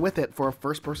up there with it for a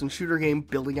first-person shooter game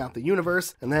building out the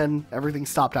universe, and then everything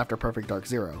stopped after Perfect Dark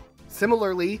Zero.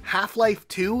 Similarly, Half-Life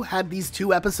 2 had these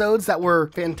 2 episodes that were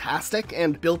fantastic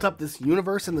and built up this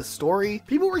universe and the story.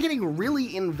 People were getting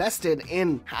really invested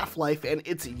in Half-Life and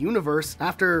its universe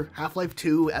after Half-Life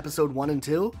 2 episode 1 and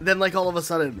 2. Then like all of a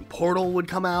sudden Portal would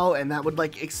come out and that would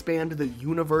like expand the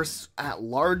universe at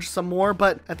large some more.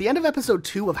 But at the end of episode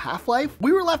 2 of Half-Life,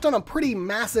 we were left on a pretty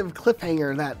massive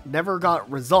cliffhanger that never got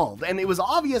resolved. And it was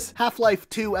obvious Half-Life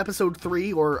 2 episode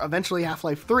 3 or eventually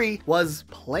Half-Life 3 was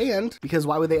planned, because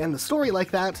why would they end the story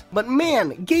like that. But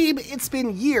man, Gabe, it's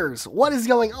been years. What is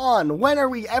going on? When are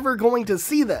we ever going to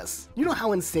see this? You know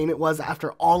how insane it was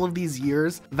after all of these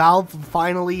years, Valve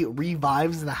finally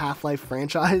revives the Half-Life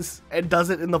franchise and does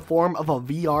it in the form of a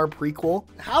VR prequel?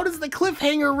 How does the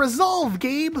cliffhanger resolve,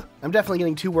 Gabe? I'm definitely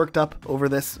getting too worked up over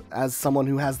this as someone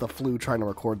who has the flu trying to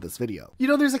record this video. You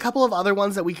know, there's a couple of other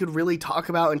ones that we could really talk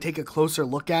about and take a closer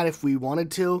look at if we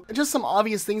wanted to. Just some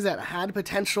obvious things that had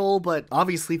potential, but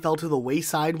obviously fell to the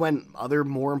wayside when other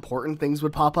more important things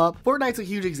would pop up. Fortnite's a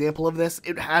huge example of this.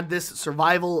 It had this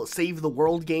survival save the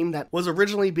world game that was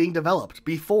originally being developed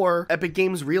before Epic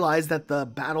Games realized that the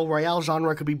battle royale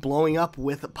genre could be blowing up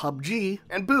with PUBG,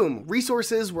 and boom,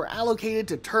 resources were allocated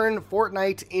to turn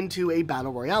Fortnite into a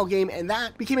battle royale game, and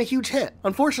that became a huge hit.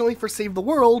 Unfortunately for Save the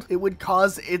World, it would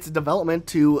cause its development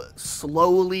to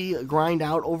slowly grind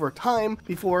out over time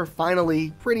before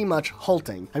finally pretty much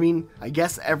halting. I mean, I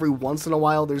guess every once in a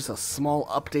while there's a small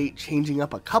update changing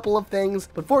up a couple of things,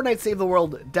 but Fortnite Save the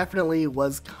World definitely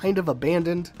was kind of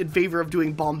abandoned in favor of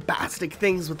doing bombastic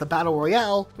things with the battle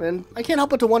royale, and I can't help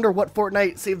but to wonder what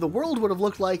Fortnite Save the World would have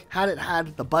looked like had it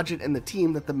had the budget and the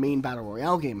team that the main battle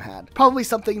royale game had. Probably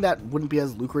something that wouldn't be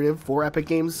as lucrative for Epic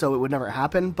Games, so it would never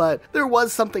happen, but there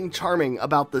was something charming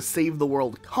about the Save the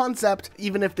World concept,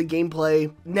 even if the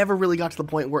gameplay never really got to the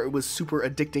point where it was super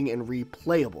addicting and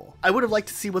replayable. I would have liked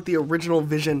to see what the original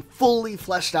vision fully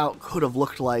fleshed out could have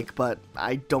looked like, but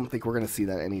I don't think we're going to see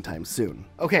that anytime soon.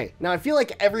 Okay, now I feel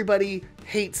like everybody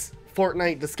hates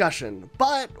Fortnite discussion,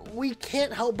 but we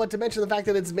can't help but to mention the fact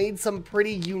that it's made some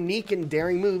pretty unique and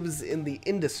daring moves in the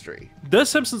industry. The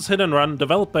Simpsons Hit and Run,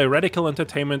 developed by Radical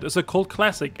Entertainment, is a cult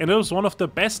classic, and it was one of the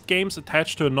best games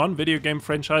attached to a non-video game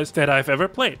franchise that I've ever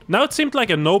played. Now it seemed like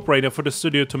a no-brainer for the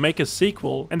studio to make a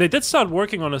sequel, and they did start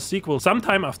working on a sequel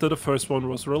sometime after the first one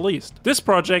was released. This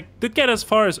project did get as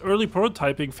far as early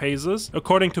prototyping phases,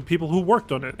 according to people who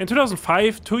worked on it. In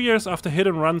 2005, 2 years after Hit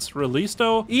and Run's release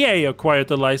though, EA acquired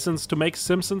the license to make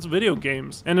Simpsons video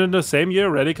games, and in the same year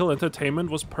Radical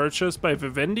Entertainment was purchased by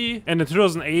Vivendi, and in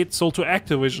 2008 sold to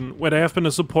Activision, where they have been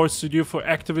a support studio for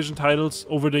Activision titles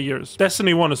over the years.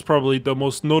 Destiny 1 is probably the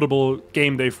most notable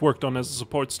game they've worked on as a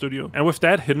support studio, and with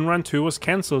that Hit and Run 2 was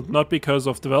cancelled, not because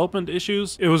of development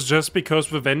issues, it was just because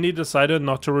Vivendi decided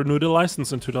not to renew the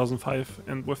license in 2005,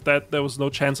 and with that there was no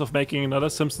chance of making another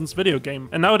Simpsons video game.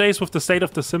 And nowadays, with the state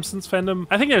of the Simpsons fandom,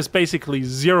 I think there's basically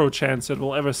zero chance that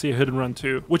we'll ever see a Hit and Run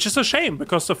 2, which is a shame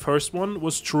because the first one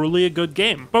was truly a good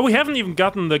game. But we haven't even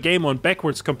gotten the game on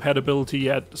backwards compatibility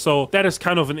yet, so that is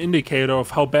kind of an indicator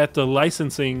of how bad the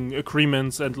licensing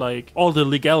agreements and like all the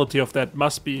legality of that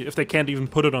must be if they can't even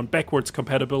put it on backwards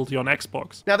compatibility on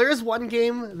Xbox. Now there is one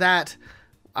game that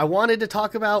I wanted to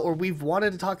talk about, or we've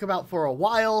wanted to talk about for a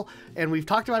while, and we've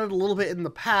talked about it a little bit in the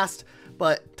past,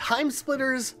 but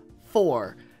TimeSplitters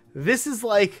 4. This is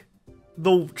like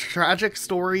the tragic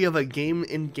story of a game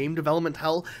in game development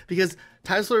hell, because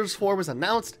TimeSplitters 4 was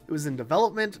announced, it was in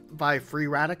development by Free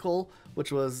Radical,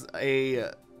 which was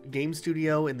a game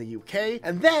studio in the UK,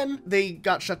 and then they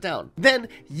got shut down. Then,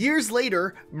 years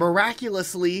later,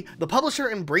 miraculously, the publisher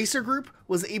Embracer Group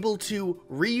was able to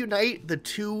reunite the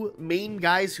two main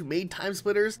guys who made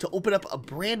TimeSplitters to open up a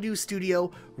brand new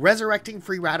studio, resurrecting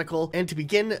Free Radical, and to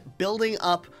begin building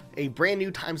up a brand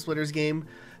new TimeSplitters game.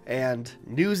 And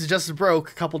news just broke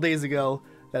a couple days ago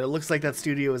that it looks like that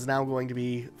studio is now going to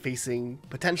be facing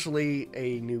potentially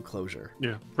a new closure.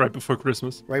 Yeah, right before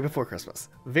Christmas. Right before Christmas.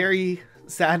 Very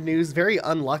sad news, very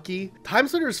unlucky.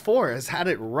 TimeSplitters 4 has had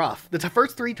it rough. The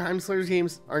first three TimeSplitters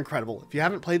games are incredible. If you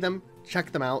haven't played them,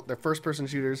 check them out. They're first-person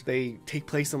shooters. They take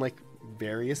place in like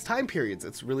various time periods.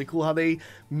 It's really cool how they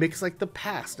mix like the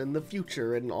past and the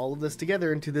future and all of this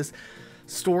together into this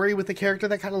story with a character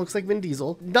that kind of looks like Vin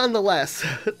Diesel. Nonetheless,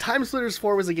 TimeSplitters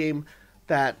 4 was a game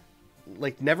that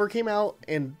like never came out,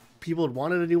 and people had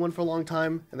wanted a new one for a long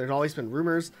time, and there'd always been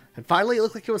rumors, and finally it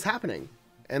looked like it was happening.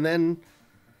 And then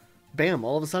bam,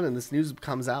 all of a sudden this news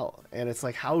comes out, and it's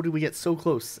like, how do we get so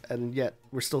close and yet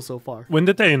we're still so far? When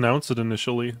did they announce it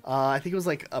initially? I think it was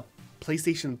like a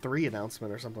PlayStation 3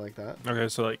 announcement or something like that. Okay,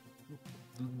 so like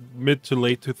mid to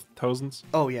late 2000s.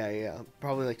 Oh yeah,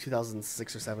 probably like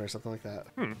 2006 or 7 or something like that.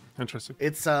 Interesting.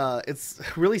 It's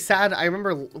really sad. I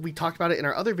remember we talked about it in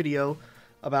our other video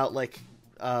about like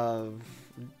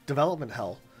development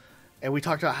hell, and we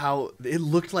talked about how it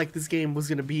looked like this game was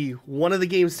going to be one of the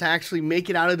games to actually make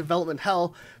it out of development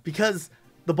hell, because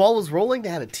the ball was rolling. They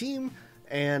had a team,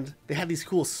 and they had these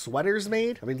cool sweaters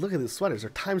made. I mean, look at these sweaters. They're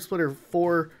TimeSplitter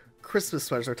 4 Christmas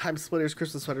sweaters, or TimeSplitters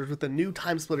Christmas sweaters with the new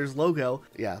TimeSplitters logo.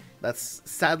 Yeah, that's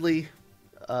sadly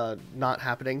not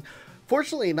happening.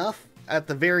 Fortunately enough, at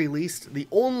the very least, the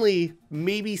only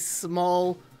maybe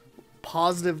small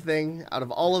positive thing out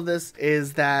of all of this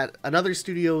is that another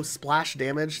studio, Splash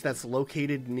Damage, that's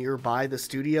located nearby the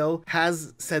studio,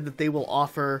 has said that they will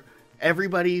offer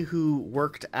everybody who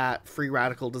worked at Free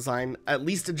Radical Design at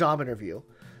least a job interview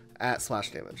at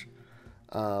Splash Damage.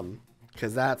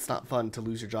 Because that's not fun to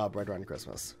lose your job right around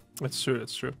Christmas. That's true,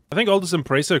 that's true. I think all this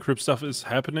Embracer Group stuff is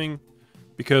happening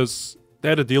because they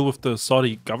had a deal with the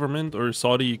Saudi government or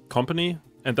Saudi company,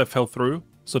 and that fell through.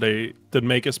 So they didn't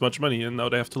make as much money, and now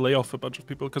they have to lay off a bunch of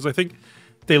people. Because I think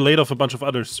they laid off a bunch of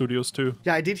other studios too.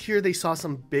 Yeah, I did hear they saw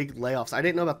some big layoffs. I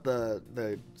didn't know about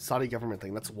the Saudi government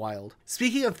thing. That's wild.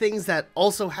 Speaking of things that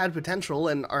also had potential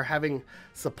and are having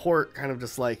support kind of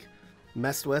just like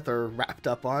messed with or wrapped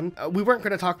up on. We weren't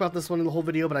going to talk about this one in the whole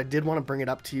video, but I did want to bring it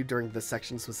up to you during this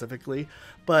section specifically.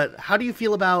 But how do you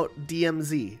feel about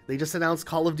DMZ? They just announced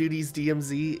Call of Duty's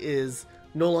DMZ is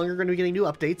no longer going to be getting new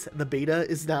updates. The beta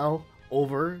is now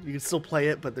over. You can still play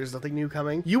it, but there's nothing new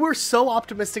coming. You were so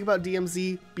optimistic about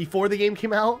DMZ before the game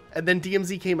came out, and then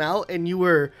DMZ came out, and you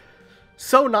were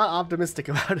so not optimistic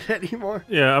about it anymore.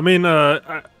 Yeah, I mean,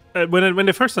 when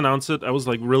they first announced it, I was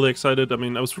like really excited. I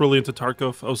mean, I was really into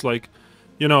Tarkov. I was like,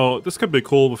 you know, this could be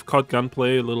cool with COD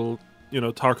gunplay, a little, you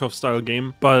know, Tarkov style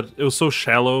game. But it was so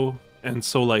shallow and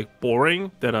so like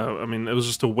boring that I mean, it was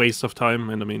just a waste of time.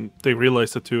 And I mean, they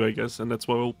realized it too, I guess. And that's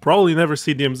why we'll probably never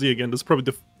see DMZ again. This is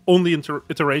probably the only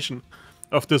iteration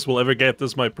of this we'll ever get.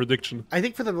 This is my prediction. I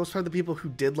think for the most part, the people who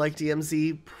did like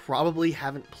DMZ probably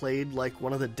haven't played like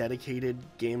one of the dedicated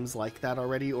games like that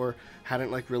already, or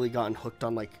hadn't like really gotten hooked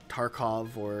on like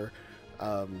Tarkov or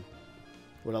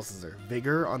what else is there?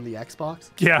 Vigor on the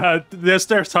Xbox. Yeah, there's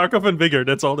Tarkov and Vigor.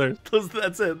 That's all there.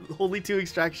 That's it. Only 2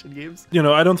 extraction games. You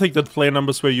know, I don't think that player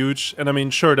numbers were huge, and I mean,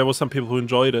 sure, there was some people who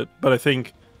enjoyed it, but I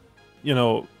think, you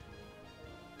know,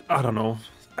 I don't know.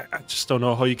 I just don't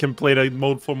know how you can play that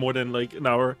mode for more than like an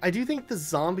hour. I do think the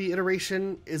zombie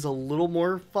iteration is a little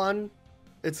more fun.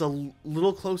 It's a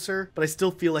little closer, but I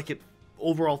still feel like it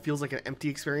overall feels like an empty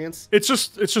experience. It's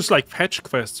just like fetch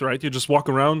quests, right? You just walk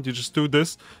around, you just do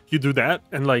this, you do that,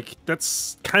 and like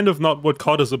that's kind of not what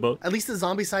COD is about. At least the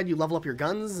zombie side, you level up your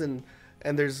guns, and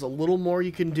there's a little more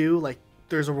you can do. Like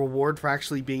there's a reward for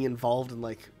actually being involved in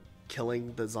like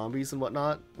killing the zombies and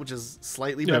whatnot, which is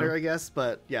slightly better, I guess.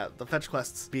 But yeah, the fetch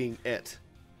quests being it,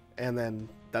 and then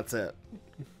that's it.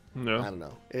 No, I don't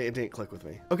know. It didn't click with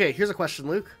me. Okay, here's a question,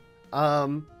 Luke.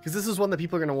 Because this is one that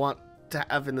people are gonna want to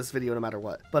have in this video no matter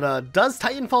what. But does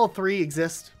Titanfall 3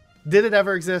 exist? Did it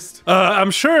ever exist?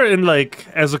 I'm sure in like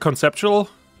as a conceptual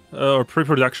or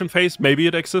pre-production phase, maybe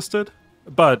it existed,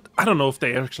 but I don't know if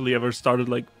they actually ever started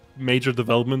like major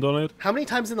development on it. How many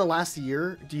times in the last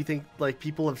year do you think like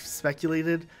people have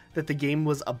speculated that the game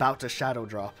was about to shadow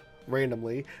drop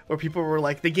randomly, where people were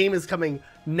like, the game is coming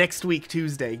next week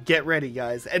Tuesday, get ready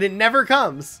guys, and it never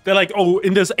comes? They're like, oh,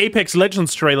 in this Apex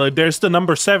Legends trailer there's the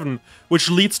number 7, which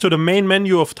leads to the main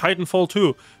menu of Titanfall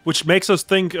 2, which makes us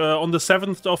think on the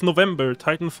 7th of November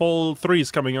Titanfall 3 is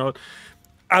coming out.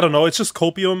 I don't know, it's just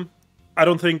copium. I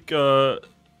don't think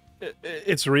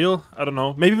it's real. I don't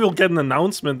know. Maybe we'll get an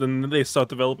announcement and then they start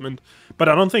development, but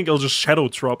I don't think it'll just shadow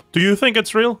drop. Do you think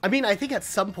it's real? I mean, I think at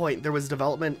some point there was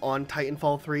development on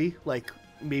Titanfall 3, like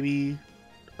maybe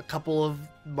a couple of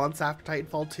months after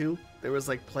Titanfall 2. There was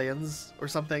like plans or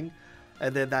something,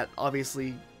 and then that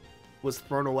obviously was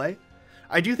thrown away.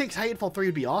 I do think Titanfall 3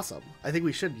 would be awesome. I think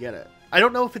we should get it. I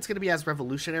don't know if it's going to be as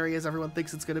revolutionary as everyone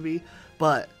thinks it's going to be,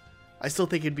 but I still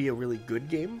think it'd be a really good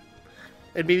game.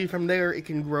 And maybe from there, it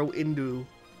can grow into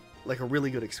like a really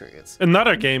good experience.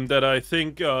 Another game that I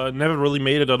think never really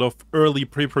made it out of early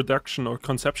pre-production or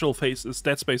conceptual phase is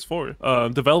Dead Space 4.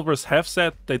 Developers have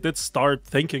said they did start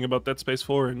thinking about Dead Space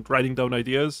 4 and writing down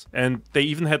ideas. And they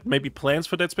even had maybe plans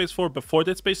for Dead Space 4 before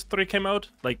Dead Space 3 came out,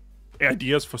 like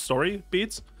ideas for story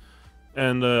beats.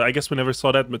 And I guess we never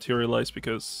saw that materialize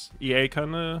because EA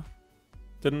kind of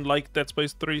didn't like Dead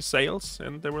Space 3 sales.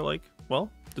 And they were like,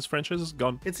 well, this franchise is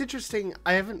gone. It's interesting.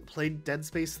 I haven't played Dead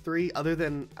Space 3 other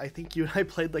than I think you and I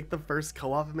played like the first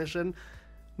co-op mission.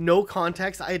 No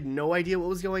context. I had no idea what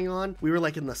was going on. We were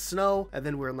like in the snow, and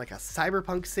then we're in like a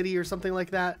cyberpunk city or something like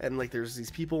that. And like there's these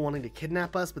people wanting to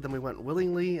kidnap us, but then we went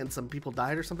willingly and some people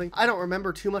died or something. I don't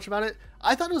remember too much about it.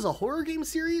 I thought it was a horror game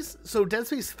series. So Dead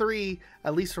Space 3,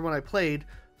 at least from when I played,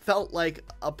 felt like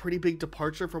a pretty big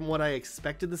departure from what I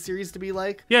expected the series to be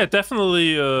like. Yeah, it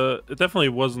definitely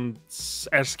wasn't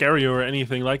as scary or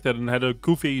anything like that, and had a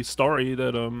goofy story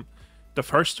that the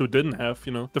first two didn't have,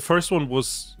 you know. The first one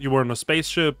was you were on a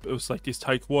spaceship, it was like these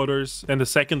tight quarters. And the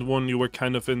second one you were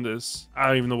kind of in this, I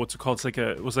don't even know what to call it,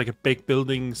 it was like a big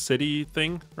building city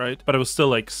thing, right? But it was still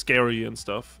like scary and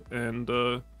stuff. And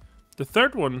The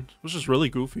third one was just really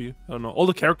goofy. I don't know. All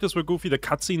the characters were goofy. The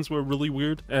cutscenes were really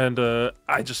weird, and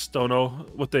I just don't know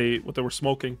what they were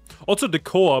smoking. Also, the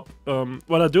co-op.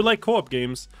 While I do like co-op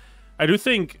games, I do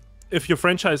think if your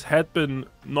franchise had been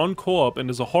non-co-op and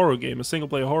is a horror game, a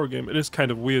single-player horror game, it is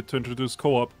kind of weird to introduce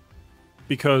co-op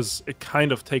because it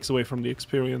kind of takes away from the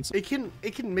experience. It can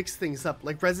mix things up.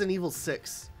 Like Resident Evil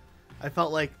 6, I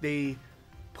felt like they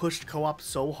pushed co-op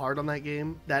so hard on that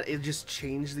game that it just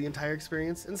changed the entire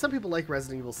experience. And some people like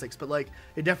Resident Evil 6, but like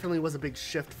it definitely was a big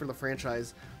shift for the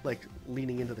franchise, like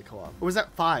leaning into the co-op. Or was that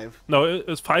 5? No, it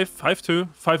was 5 too.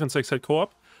 5 and 6 had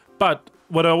co-op. But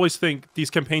what I always think, these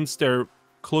campaigns, they're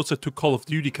closer to Call of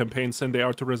Duty campaigns than they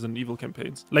are to Resident Evil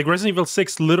campaigns. Like Resident Evil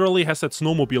 6 literally has that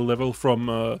snowmobile level from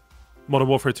Modern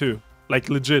Warfare 2. Like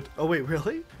legit. Oh wait,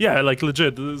 really? Yeah, like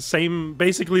legit.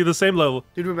 Basically the same level.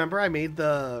 Dude, remember I made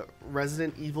the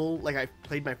Resident Evil, like I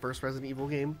played my first Resident Evil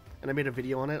game and I made a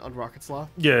video on it on Rocket Slaw?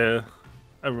 Yeah,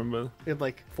 I remember. It had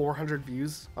like 400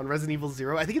 views on Resident Evil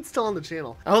 0. I think it's still on the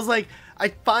channel. I was like, I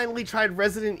finally tried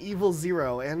Resident Evil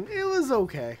 0 and it was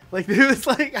okay. Like it was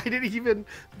like, I didn't even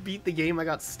beat the game. I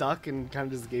got stuck and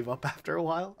kind of just gave up after a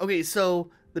while. Okay, so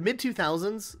the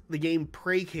mid-2000s, the game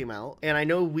Prey came out, and I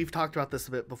know we've talked about this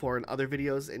a bit before in other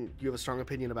videos, and you have a strong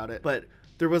opinion about it, but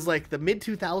there was like the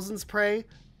mid-2000s Prey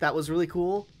that was really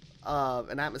cool,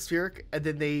 and atmospheric, and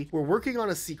then they were working on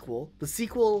a sequel. The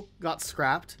sequel got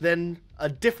scrapped, then a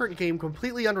different game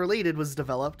completely unrelated was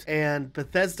developed, and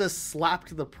Bethesda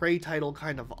slapped the Prey title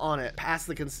kind of on it, past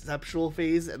the conceptual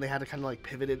phase, and they had to kind of like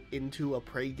pivot it into a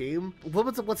Prey game.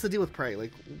 What's the deal with Prey?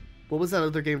 Like, what was that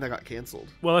other game that got canceled?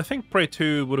 Well, I think Prey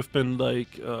 2 would have been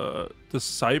like the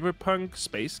Cyberpunk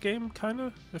space game, kind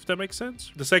of, if that makes sense.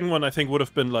 The second one, I think, would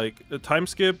have been like a time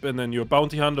skip, and then you're a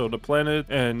bounty hunter on the planet,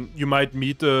 and you might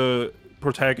meet the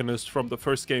protagonist from the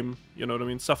first game, you know what I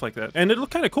mean? Stuff like that. And it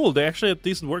looked kind of cool. They actually had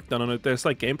decent work done on it. There's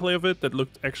like gameplay of it that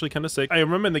looked actually kind of sick. I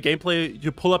remember in the gameplay,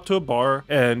 you pull up to a bar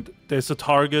and there's a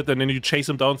target and then you chase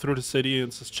him down through the city and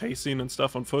it's just chasing and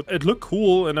stuff on foot. It looked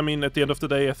cool. And I mean, at the end of the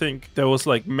day, I think there was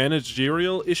like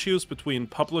managerial issues between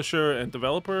publisher and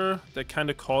developer that kind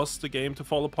of caused the game to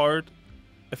fall apart.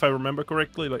 If I remember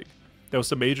correctly, like that was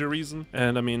the major reason.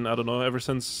 And I mean, I don't know, ever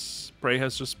since Prey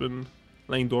has just been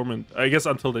laying dormant, I guess,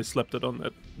 until they slept it on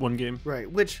that one game. Right,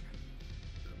 which,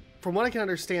 from what I can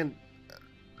understand,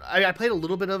 I played a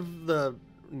little bit of the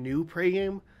new Prey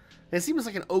game, and it seems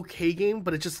like an okay game,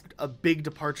 but it's just a big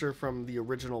departure from the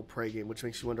original Prey game, which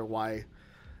makes you wonder why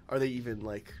are they even,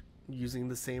 like, using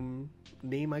the same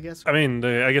name, I guess? I mean,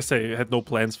 I guess they had no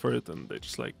plans for it, and they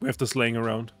just like, we have this laying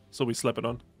around, so we slap it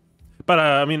on. But,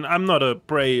 I mean, I'm not a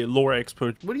Prey lore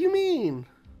expert. What do you mean?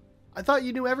 I thought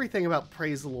you knew everything about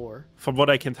Prey's lore. From what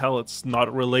I can tell, it's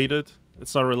not related.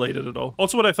 It's not related at all.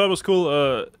 Also, what I thought was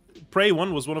cool, Prey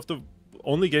 1 was one of the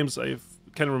only games I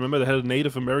can remember that had a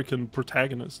Native American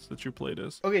protagonist that you played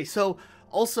as. Okay, so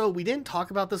also, we didn't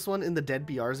talk about this one in the Dead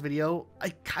BR's video. I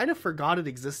kind of forgot it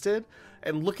existed,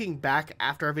 and looking back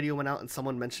after our video went out and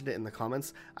someone mentioned it in the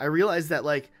comments, I realized that,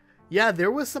 like, yeah, there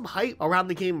was some hype around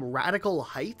the game Radical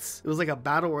Heights. It was like a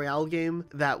battle royale game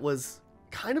that was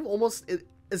kind of almost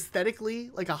aesthetically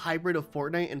like a hybrid of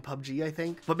Fortnite and PUBG, I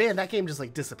think. But man, that game just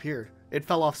like disappeared. It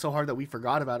fell off so hard that we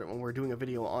forgot about it when we were doing a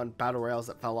video on battle royales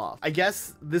that fell off. I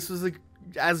guess this was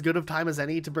as good of time as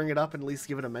any to bring it up and at least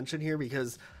give it a mention here,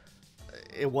 because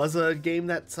it was a game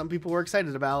that some people were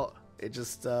excited about. It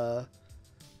just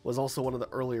was also one of the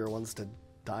earlier ones to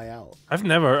die out. I've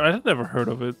never heard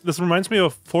of it. This reminds me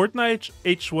of Fortnite,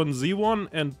 H1Z1,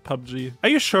 and PUBG. Are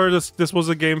you sure this was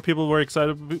a game people were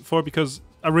excited for? Because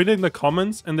I read it in the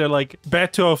comments and they're like,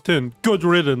 bad 2 out of 10, good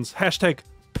riddance, hashtag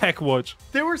Packwatch.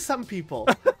 There were some people.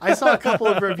 I saw a couple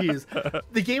of reviews.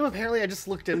 The game apparently, I just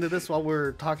looked into this while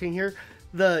we're talking here.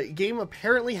 The game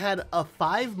apparently had a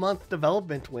 5-month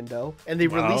development window, and they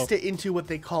released it into what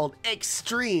they called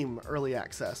extreme early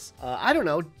access. I don't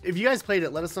know. If you guys played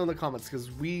it, let us know in the comments,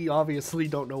 because we obviously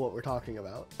don't know what we're talking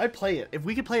about. I'd play it. If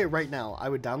we could play it right now, I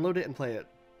would download it and play it.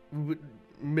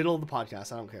 Middle of the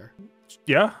podcast, I don't care.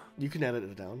 Yeah? You can edit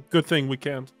it down. Good thing we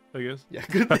can't, I guess. Yeah,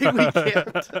 good thing we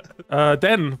can't.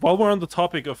 Then, while we're on the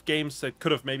topic of games that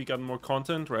could have maybe gotten more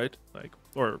content, right? Like,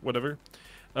 or whatever.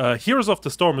 Heroes of the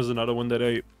Storm is another one that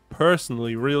I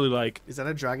personally really like. Is that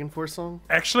a Dragon Force song?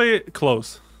 Actually,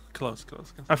 close. Close.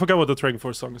 I forgot what the Dragon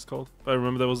Force song is called. I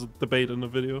remember there was a debate in the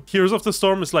video. Heroes of the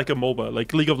Storm is like a MOBA,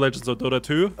 like League of Legends or Dota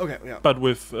 2. Okay, yeah. But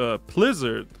with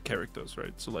Blizzard characters,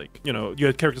 right? So like, you know, you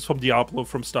had characters from Diablo,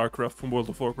 from Starcraft, from World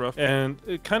of Warcraft. And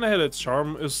it kind of had its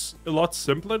charm. It was a lot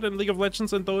simpler than League of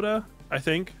Legends and Dota, I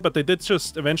think. But they did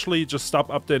just eventually just stop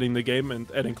updating the game and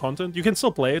adding content. You can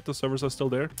still play it. The servers are still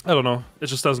there. I don't know. It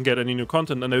just doesn't get any new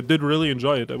content. And I did really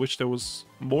enjoy it. I wish there was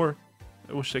more.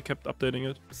 I wish they kept updating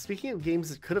it. Speaking of games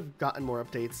that could have gotten more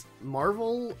updates,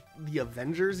 Marvel, the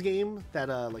Avengers game that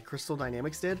like Crystal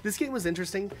Dynamics did, this game was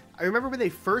interesting. I remember when they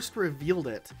first revealed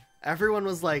it, everyone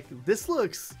was like, this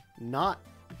looks not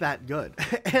that good.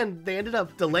 And they ended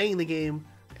up delaying the game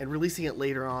and releasing it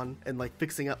later on and like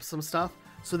fixing up some stuff.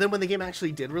 So then when the game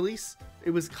actually did release,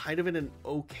 it was kind of in an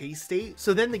okay state.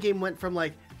 So then the game went from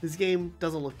like, this game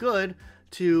doesn't look good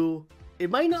to it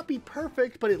might not be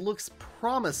perfect, but it looks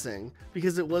promising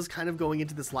because it was kind of going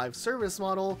into this live service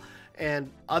model, and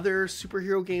other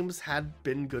superhero games had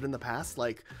been good in the past,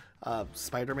 like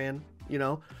Spider-Man, you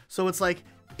know? So it's like,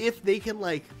 if they can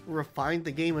like refine the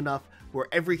game enough where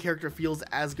every character feels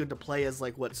as good to play as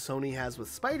like what Sony has with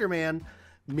Spider-Man,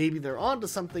 maybe they're onto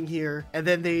something here. And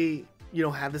then they, you know,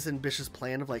 have this ambitious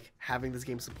plan of like having this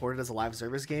game supported as a live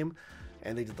service game.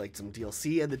 And they did like some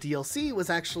DLC, and the DLC was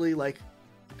actually like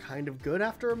kind of good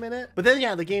after a minute, but then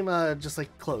yeah, the game just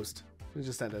like closed. It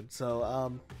just ended.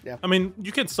 So yeah, I mean,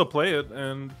 you can still play it,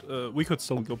 and we could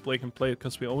still go play it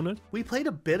because we own it. We played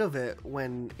a bit of it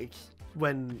when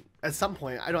at some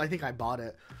point, I think I bought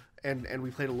it, and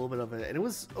we played a little bit of it, and it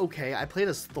was okay. I played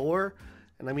as Thor,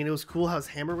 and I mean, it was cool how his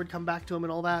hammer would come back to him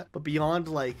and all that, but beyond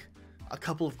like a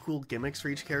couple of cool gimmicks for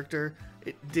each character,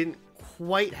 it didn't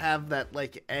quite have that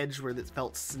like edge where it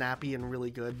felt snappy and really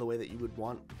good the way that you would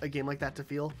want a game like that to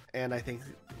feel. And I think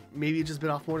maybe it just bit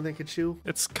off more than it could chew.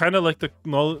 It's kind of like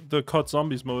the COD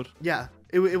Zombies mode. Yeah,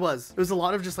 it was a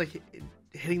lot of just like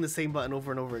hitting the same button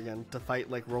over and over again to fight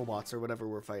like robots or whatever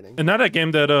we're fighting. Another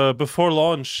game that before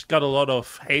launch got a lot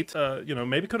of hate, you know,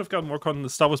 maybe could have gotten more content, the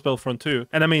Star Wars Battlefront 2.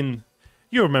 And I mean,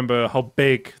 you remember how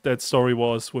big that story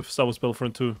was with Star Wars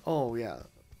Battlefront 2. Oh yeah.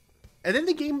 And then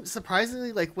the game,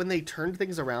 surprisingly, like when they turned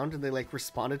things around and they like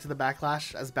responded to the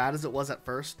backlash, as bad as it was at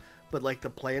first, but like the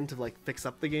plan to like fix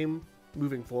up the game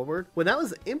moving forward, when that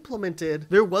was implemented,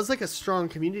 there was like a strong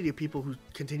community of people who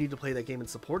continued to play that game and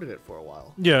supported it for a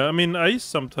while. Yeah, I mean, I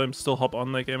sometimes still hop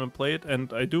on that game and play it,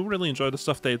 and I do really enjoy the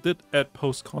stuff they did at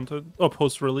post-content or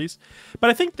post-release. But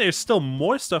I think there's still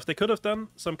more stuff they could have done,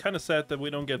 so I'm kind of sad that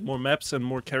we don't get more maps and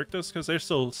more characters, because there's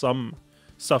still some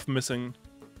stuff missing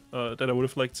that I would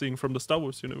have liked seeing from the Star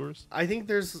Wars universe. I think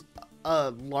there's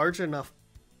a large enough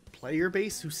player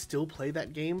base who still play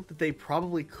that game that they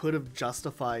probably could have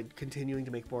justified continuing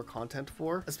to make more content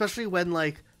for, especially when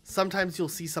like sometimes you'll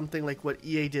see something like what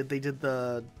EA did. They did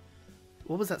what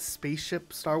was that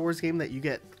spaceship Star Wars game that you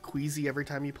get queasy every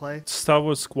time you play? Star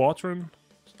Wars Squadron,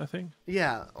 I think.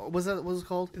 Yeah, was that what it was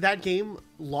called? That game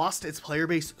lost its player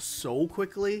base so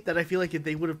quickly that I feel like if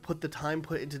they would have put the time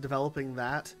put into developing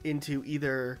that into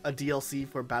either a DLC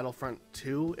for Battlefront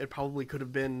 2, it probably could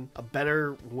have been a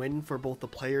better win for both the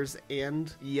players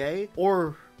and EA,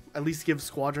 or at least give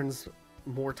Squadrons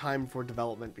more time for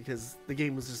development, because the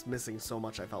game was just missing so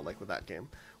much, I felt like, with that game.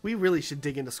 We really should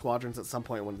dig into Squadrons at some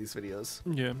point in one of these videos.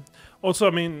 Yeah. Also,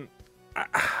 I mean,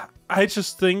 I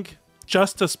just think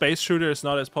just a space shooter is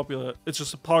not as popular. It's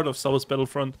just a part of Star Wars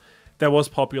Battlefront that was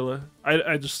popular.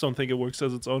 I just don't think it works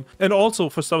as its own. And also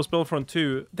for Star Wars Battlefront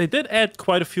 2, they did add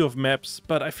quite a few of maps,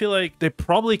 but I feel like they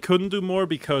probably couldn't do more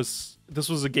because this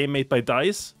was a game made by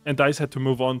DICE, and DICE had to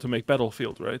move on to make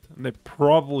Battlefield, right? And they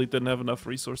probably didn't have enough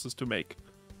resources to make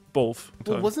both.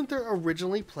 Well, wasn't there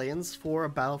originally plans for a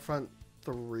Battlefront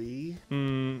 3?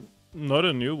 Not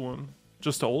a new one.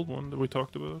 Just the old one that we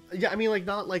talked about. Yeah, I mean, like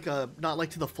not like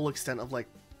to the full extent of like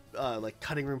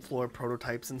cutting room floor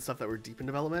prototypes and stuff that were deep in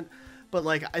development, but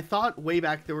like I thought way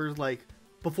back there was like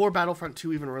before Battlefront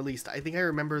 2 even released, I think I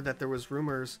remember that there was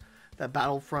rumors that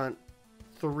Battlefront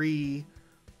 3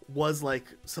 was like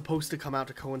supposed to come out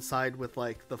to coincide with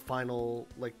like the final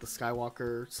like the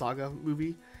Skywalker saga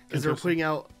movie, because they were putting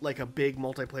out like a big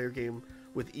multiplayer game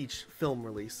with each film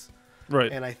release.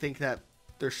 Right. And I think that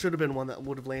there should have been one that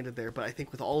would have landed there, but I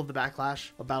think with all of the backlash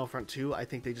of Battlefront 2, I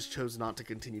think they just chose not to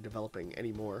continue developing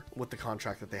anymore with the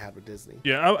contract that they had with Disney.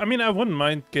 Yeah, I mean, I wouldn't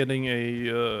mind getting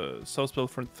a Star Wars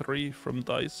Battlefront 3 from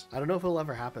DICE. I don't know if it'll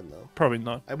ever happen, though. Probably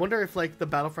not. I wonder if, like, the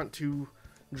Battlefront 2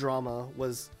 drama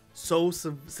was so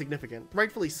significant,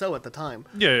 rightfully so at the time.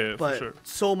 Yeah, but for sure.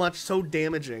 So much, so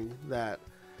damaging that,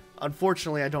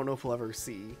 unfortunately, I don't know if we'll ever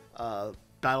see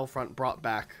Battlefront brought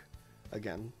back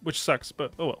again. Which sucks,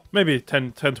 but oh well. Maybe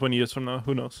 10, 20 years from now,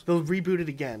 who knows? They'll reboot it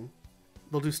again.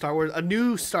 They'll do a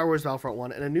new Star Wars Battlefront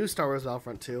 1 and a new Star Wars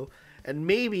Battlefront 2. And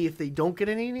maybe if they don't get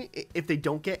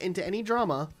into any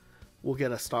drama, we'll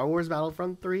get a Star Wars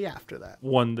Battlefront 3 after that.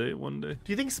 One day. Do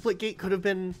you think Splitgate could have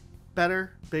been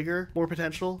better, bigger, more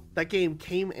potential? That game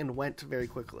came and went very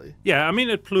quickly. Yeah, I mean,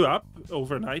 it blew up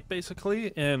overnight,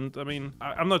 basically. And, I mean,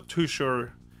 I'm not too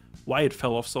sure why it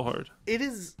fell off so hard. It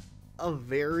is a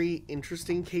very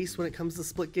interesting case when it comes to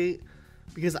Splitgate,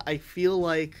 because I feel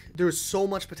like there was so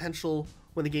much potential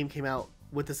when the game came out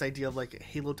with this idea of like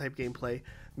Halo type gameplay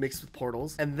mixed with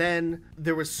Portals, and then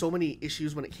there was so many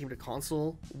issues when it came to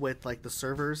console with like the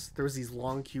servers. There was these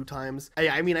long queue times.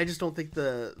 I mean, I just don't think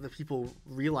the people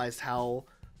realized how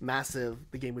massive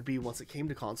the game would be once it came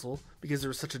to console, because there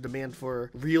was such a demand for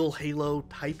real Halo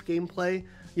type gameplay.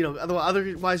 You know,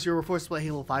 otherwise you were forced to play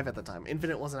Halo 5 at the time.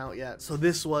 Infinite wasn't out yet. So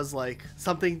this was like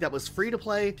something that was free to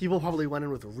play. People probably went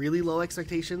in with really low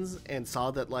expectations and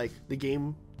saw that like the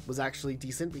game was actually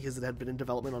decent because it had been in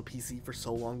development on PC for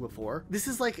so long before. This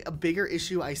is like a bigger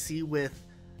issue I see with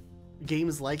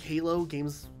games like Halo,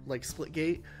 games like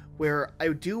Splitgate, where I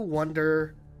do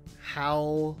wonder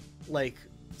how like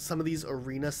some of these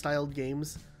arena styled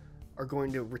games are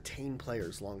going to retain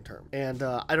players long term. And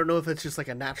I don't know if it's just like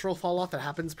a natural fall off that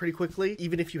happens pretty quickly,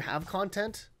 even if you have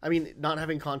content. I mean, not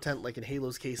having content like in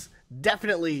Halo's case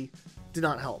definitely did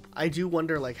not help. I do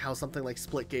wonder like how something like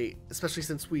Splitgate, especially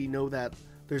since we know that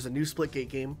there's a new Splitgate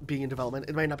game being in development.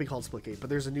 It might not be called Splitgate, but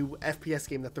there's a new FPS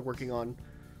game that they're working on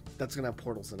that's going to have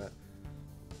Portals in it.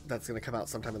 That's going to come out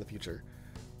sometime in the future.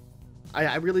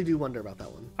 I really do wonder about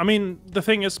that one. I mean, the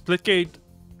thing is, Splitgate,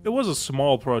 it was a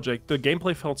small project. The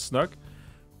gameplay felt snug,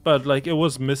 but like it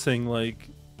was missing like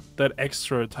that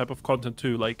extra type of content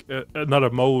too, like another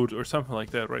mode or something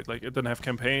like that, right? Like it didn't have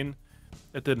campaign,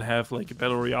 it didn't have like a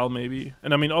battle royale maybe.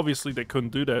 And I mean, obviously they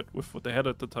couldn't do that with what they had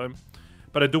at the time.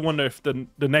 But I do wonder if the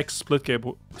next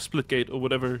Splitgate or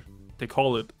whatever they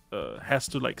call it has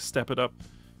to like step it up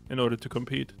in order to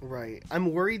compete. Right.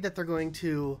 I'm worried that they're going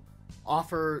to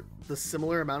offer the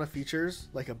similar amount of features,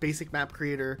 like a basic map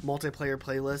creator, multiplayer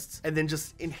playlists, and then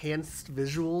just enhanced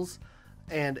visuals,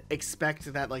 and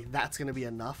expect that like that's going to be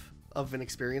enough of an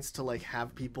experience to like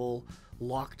have people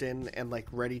locked in and like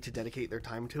ready to dedicate their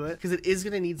time to it, because it is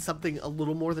going to need something a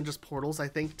little more than just Portals, I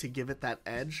think, to give it that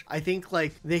edge. I think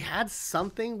like they had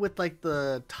something with like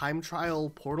the time trial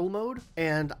Portal mode,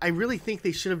 and I really think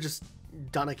they should have just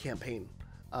done a campaign.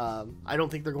 I don't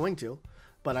think they're going to,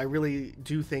 but I really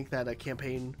do think that a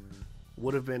campaign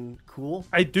would have been cool.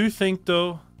 I do think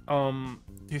though, do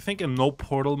you think a no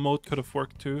Portal mode could have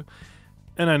worked too?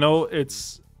 And I know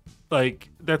it's like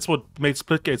that's what made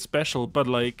Splitgate special, but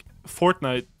like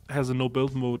Fortnite has a no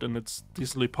build mode and it's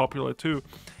decently popular too.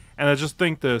 And I just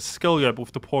think the skill gap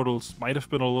with the Portals might have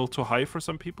been a little too high for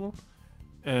some people.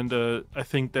 And I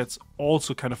think that's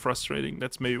also kind of frustrating.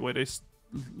 That's maybe why they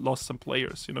lost some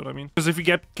players, you know what I mean? Because if you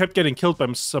kept getting killed by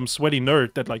some sweaty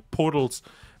nerd that like Portals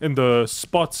in the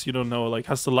spots, you don't know, like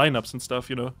has the lineups and stuff,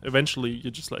 you know, eventually you're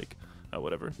just like, oh,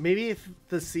 whatever. Maybe if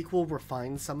the sequel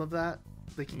refines some of that,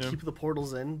 they can keep the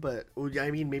Portals in, but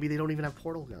I mean, maybe they don't even have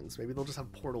portal guns. Maybe they'll just have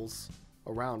portals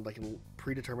around, like in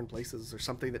predetermined places or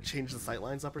something that change the sight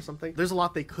lines up or something. There's a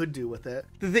lot they could do with it.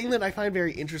 The thing that I find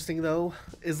very interesting though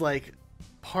is like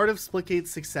part of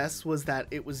Splitgate's success was that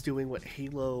it was doing what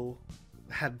Halo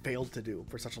had failed to do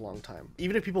for such a long time.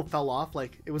 Even if people fell off,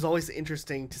 like it was always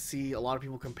interesting to see a lot of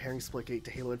people comparing Splitgate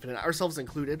to Halo Infinite, ourselves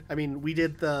included. I mean, we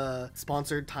did the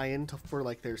sponsored tie-in for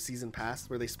like their season pass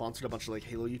where they sponsored a bunch of like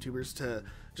Halo YouTubers to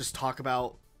just talk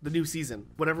about the new season,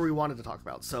 whatever we wanted to talk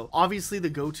about. So obviously the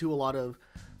go-to a lot of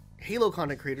Halo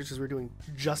content creators, because we were doing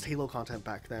just Halo content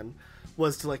back then,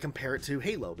 was to like compare it to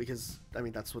Halo, because I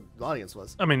mean that's what the audience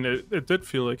was. I mean, it did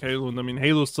feel like Halo, and I mean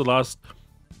Halo's the last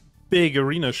big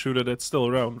arena shooter that's still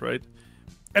around, right?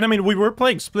 And I mean, we were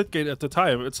playing Splitgate at the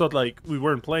time. It's not like we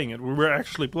weren't playing it. We were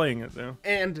actually playing it, yeah.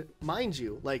 And mind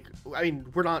you, like, I mean,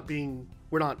 we're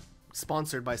not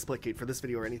sponsored by Splitgate for this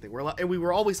video or anything. And we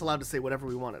were always allowed to say whatever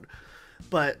we wanted.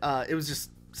 But it was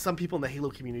just some people in the Halo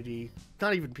community,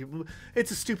 not even people,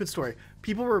 it's a stupid story.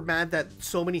 People were mad that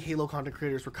so many Halo content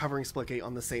creators were covering Splitgate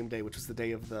on the same day, which was the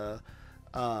day of the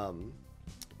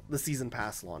season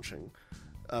pass launching.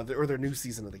 Or their new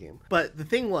season of the game. But the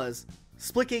thing was,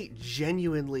 Splitgate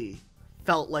genuinely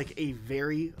felt like a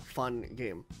very fun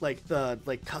game. Like the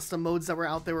custom modes that were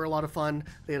out there were a lot of fun.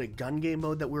 They had a gun game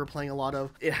mode that we were playing a lot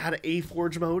of. It had a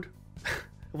Forge mode.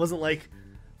 It wasn't like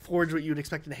Forge what you'd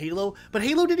expect in Halo, but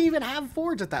Halo didn't even have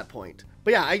Forge at that point.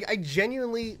 But yeah, I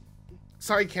genuinely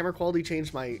Sorry, camera quality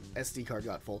changed, my SD card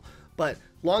got full. But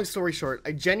long story short,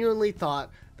 I genuinely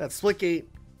thought that Splitgate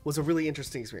was a really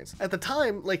interesting experience. At the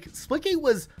time, like, Splitgate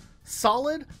was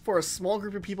solid for a small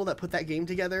group of people that put that game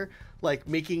together, like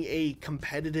making a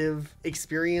competitive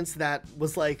experience that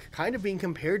was like kind of being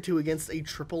compared to against a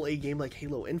AAA game like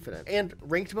Halo Infinite. And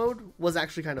ranked mode was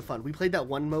actually kind of fun. We played that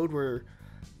one mode where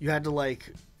you had to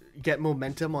like get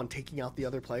momentum on taking out the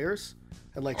other players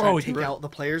and like try to take out the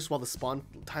players while the spawn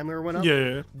timer went up.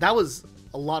 Yeah. That was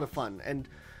a lot of fun. And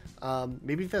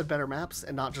maybe if they had better maps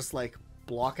and not just like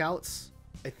blockouts,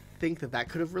 I think that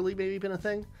could have really maybe been a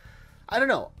thing. I don't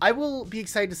know. I will be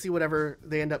excited to see whatever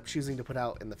they end up choosing to put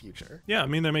out in the future. Yeah, I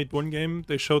mean, they made one game.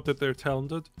 They showed that they're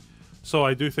talented. So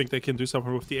I do think they can do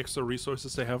something with the extra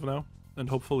resources they have now. And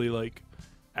hopefully, like,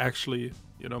 actually,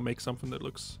 you know, make something that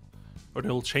looks... Or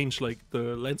they'll change, like,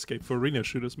 the landscape for arena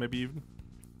shooters, maybe even.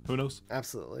 Who knows?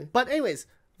 Absolutely. But anyways,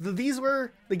 these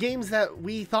were the games that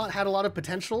we thought had a lot of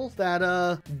potential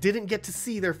that didn't get to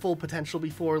see their full potential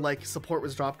before, like, support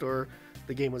was dropped or...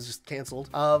 the game was just canceled.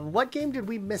 What game did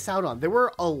we miss out on? There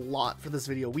were a lot for this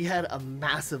video. We had a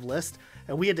massive list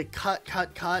and we had to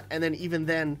cut. And then even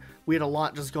then we had a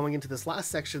lot just going into this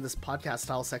last section, this podcast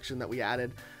style section that we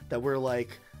added that we're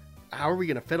like, how are we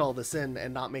going to fit all this in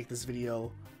and not make this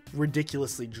video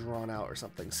ridiculously drawn out or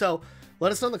something? So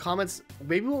let us know in the comments.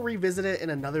 Maybe we'll revisit it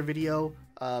in another video,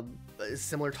 a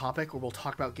similar topic where we'll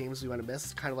talk about games we want to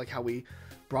miss, kind of like how we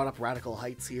brought up Radical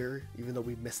Heights here, even though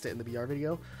we missed it in the VR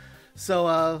video.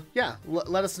 So, yeah,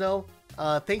 let us know.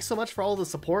 Thanks so much for all the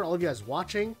support, all of you guys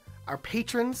watching. Our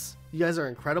patrons, you guys are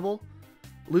incredible.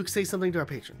 Luke, say something to our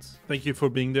patrons. Thank you for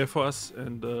being there for us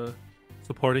and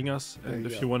supporting us. And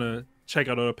if you want to check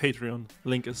out our Patreon,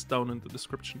 link is down in the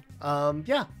description.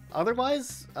 Yeah,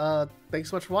 otherwise, thanks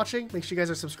so much for watching. Make sure you guys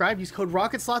are subscribed. Use code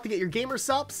ROCKETSLOT to get your gamer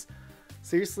subs.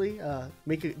 Seriously,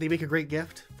 they make a great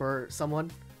gift for someone,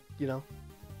 you know,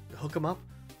 hook them up.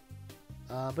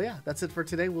 But yeah, that's it for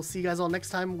today. We'll see you guys all next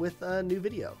time with a new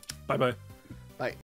video. Bye-bye.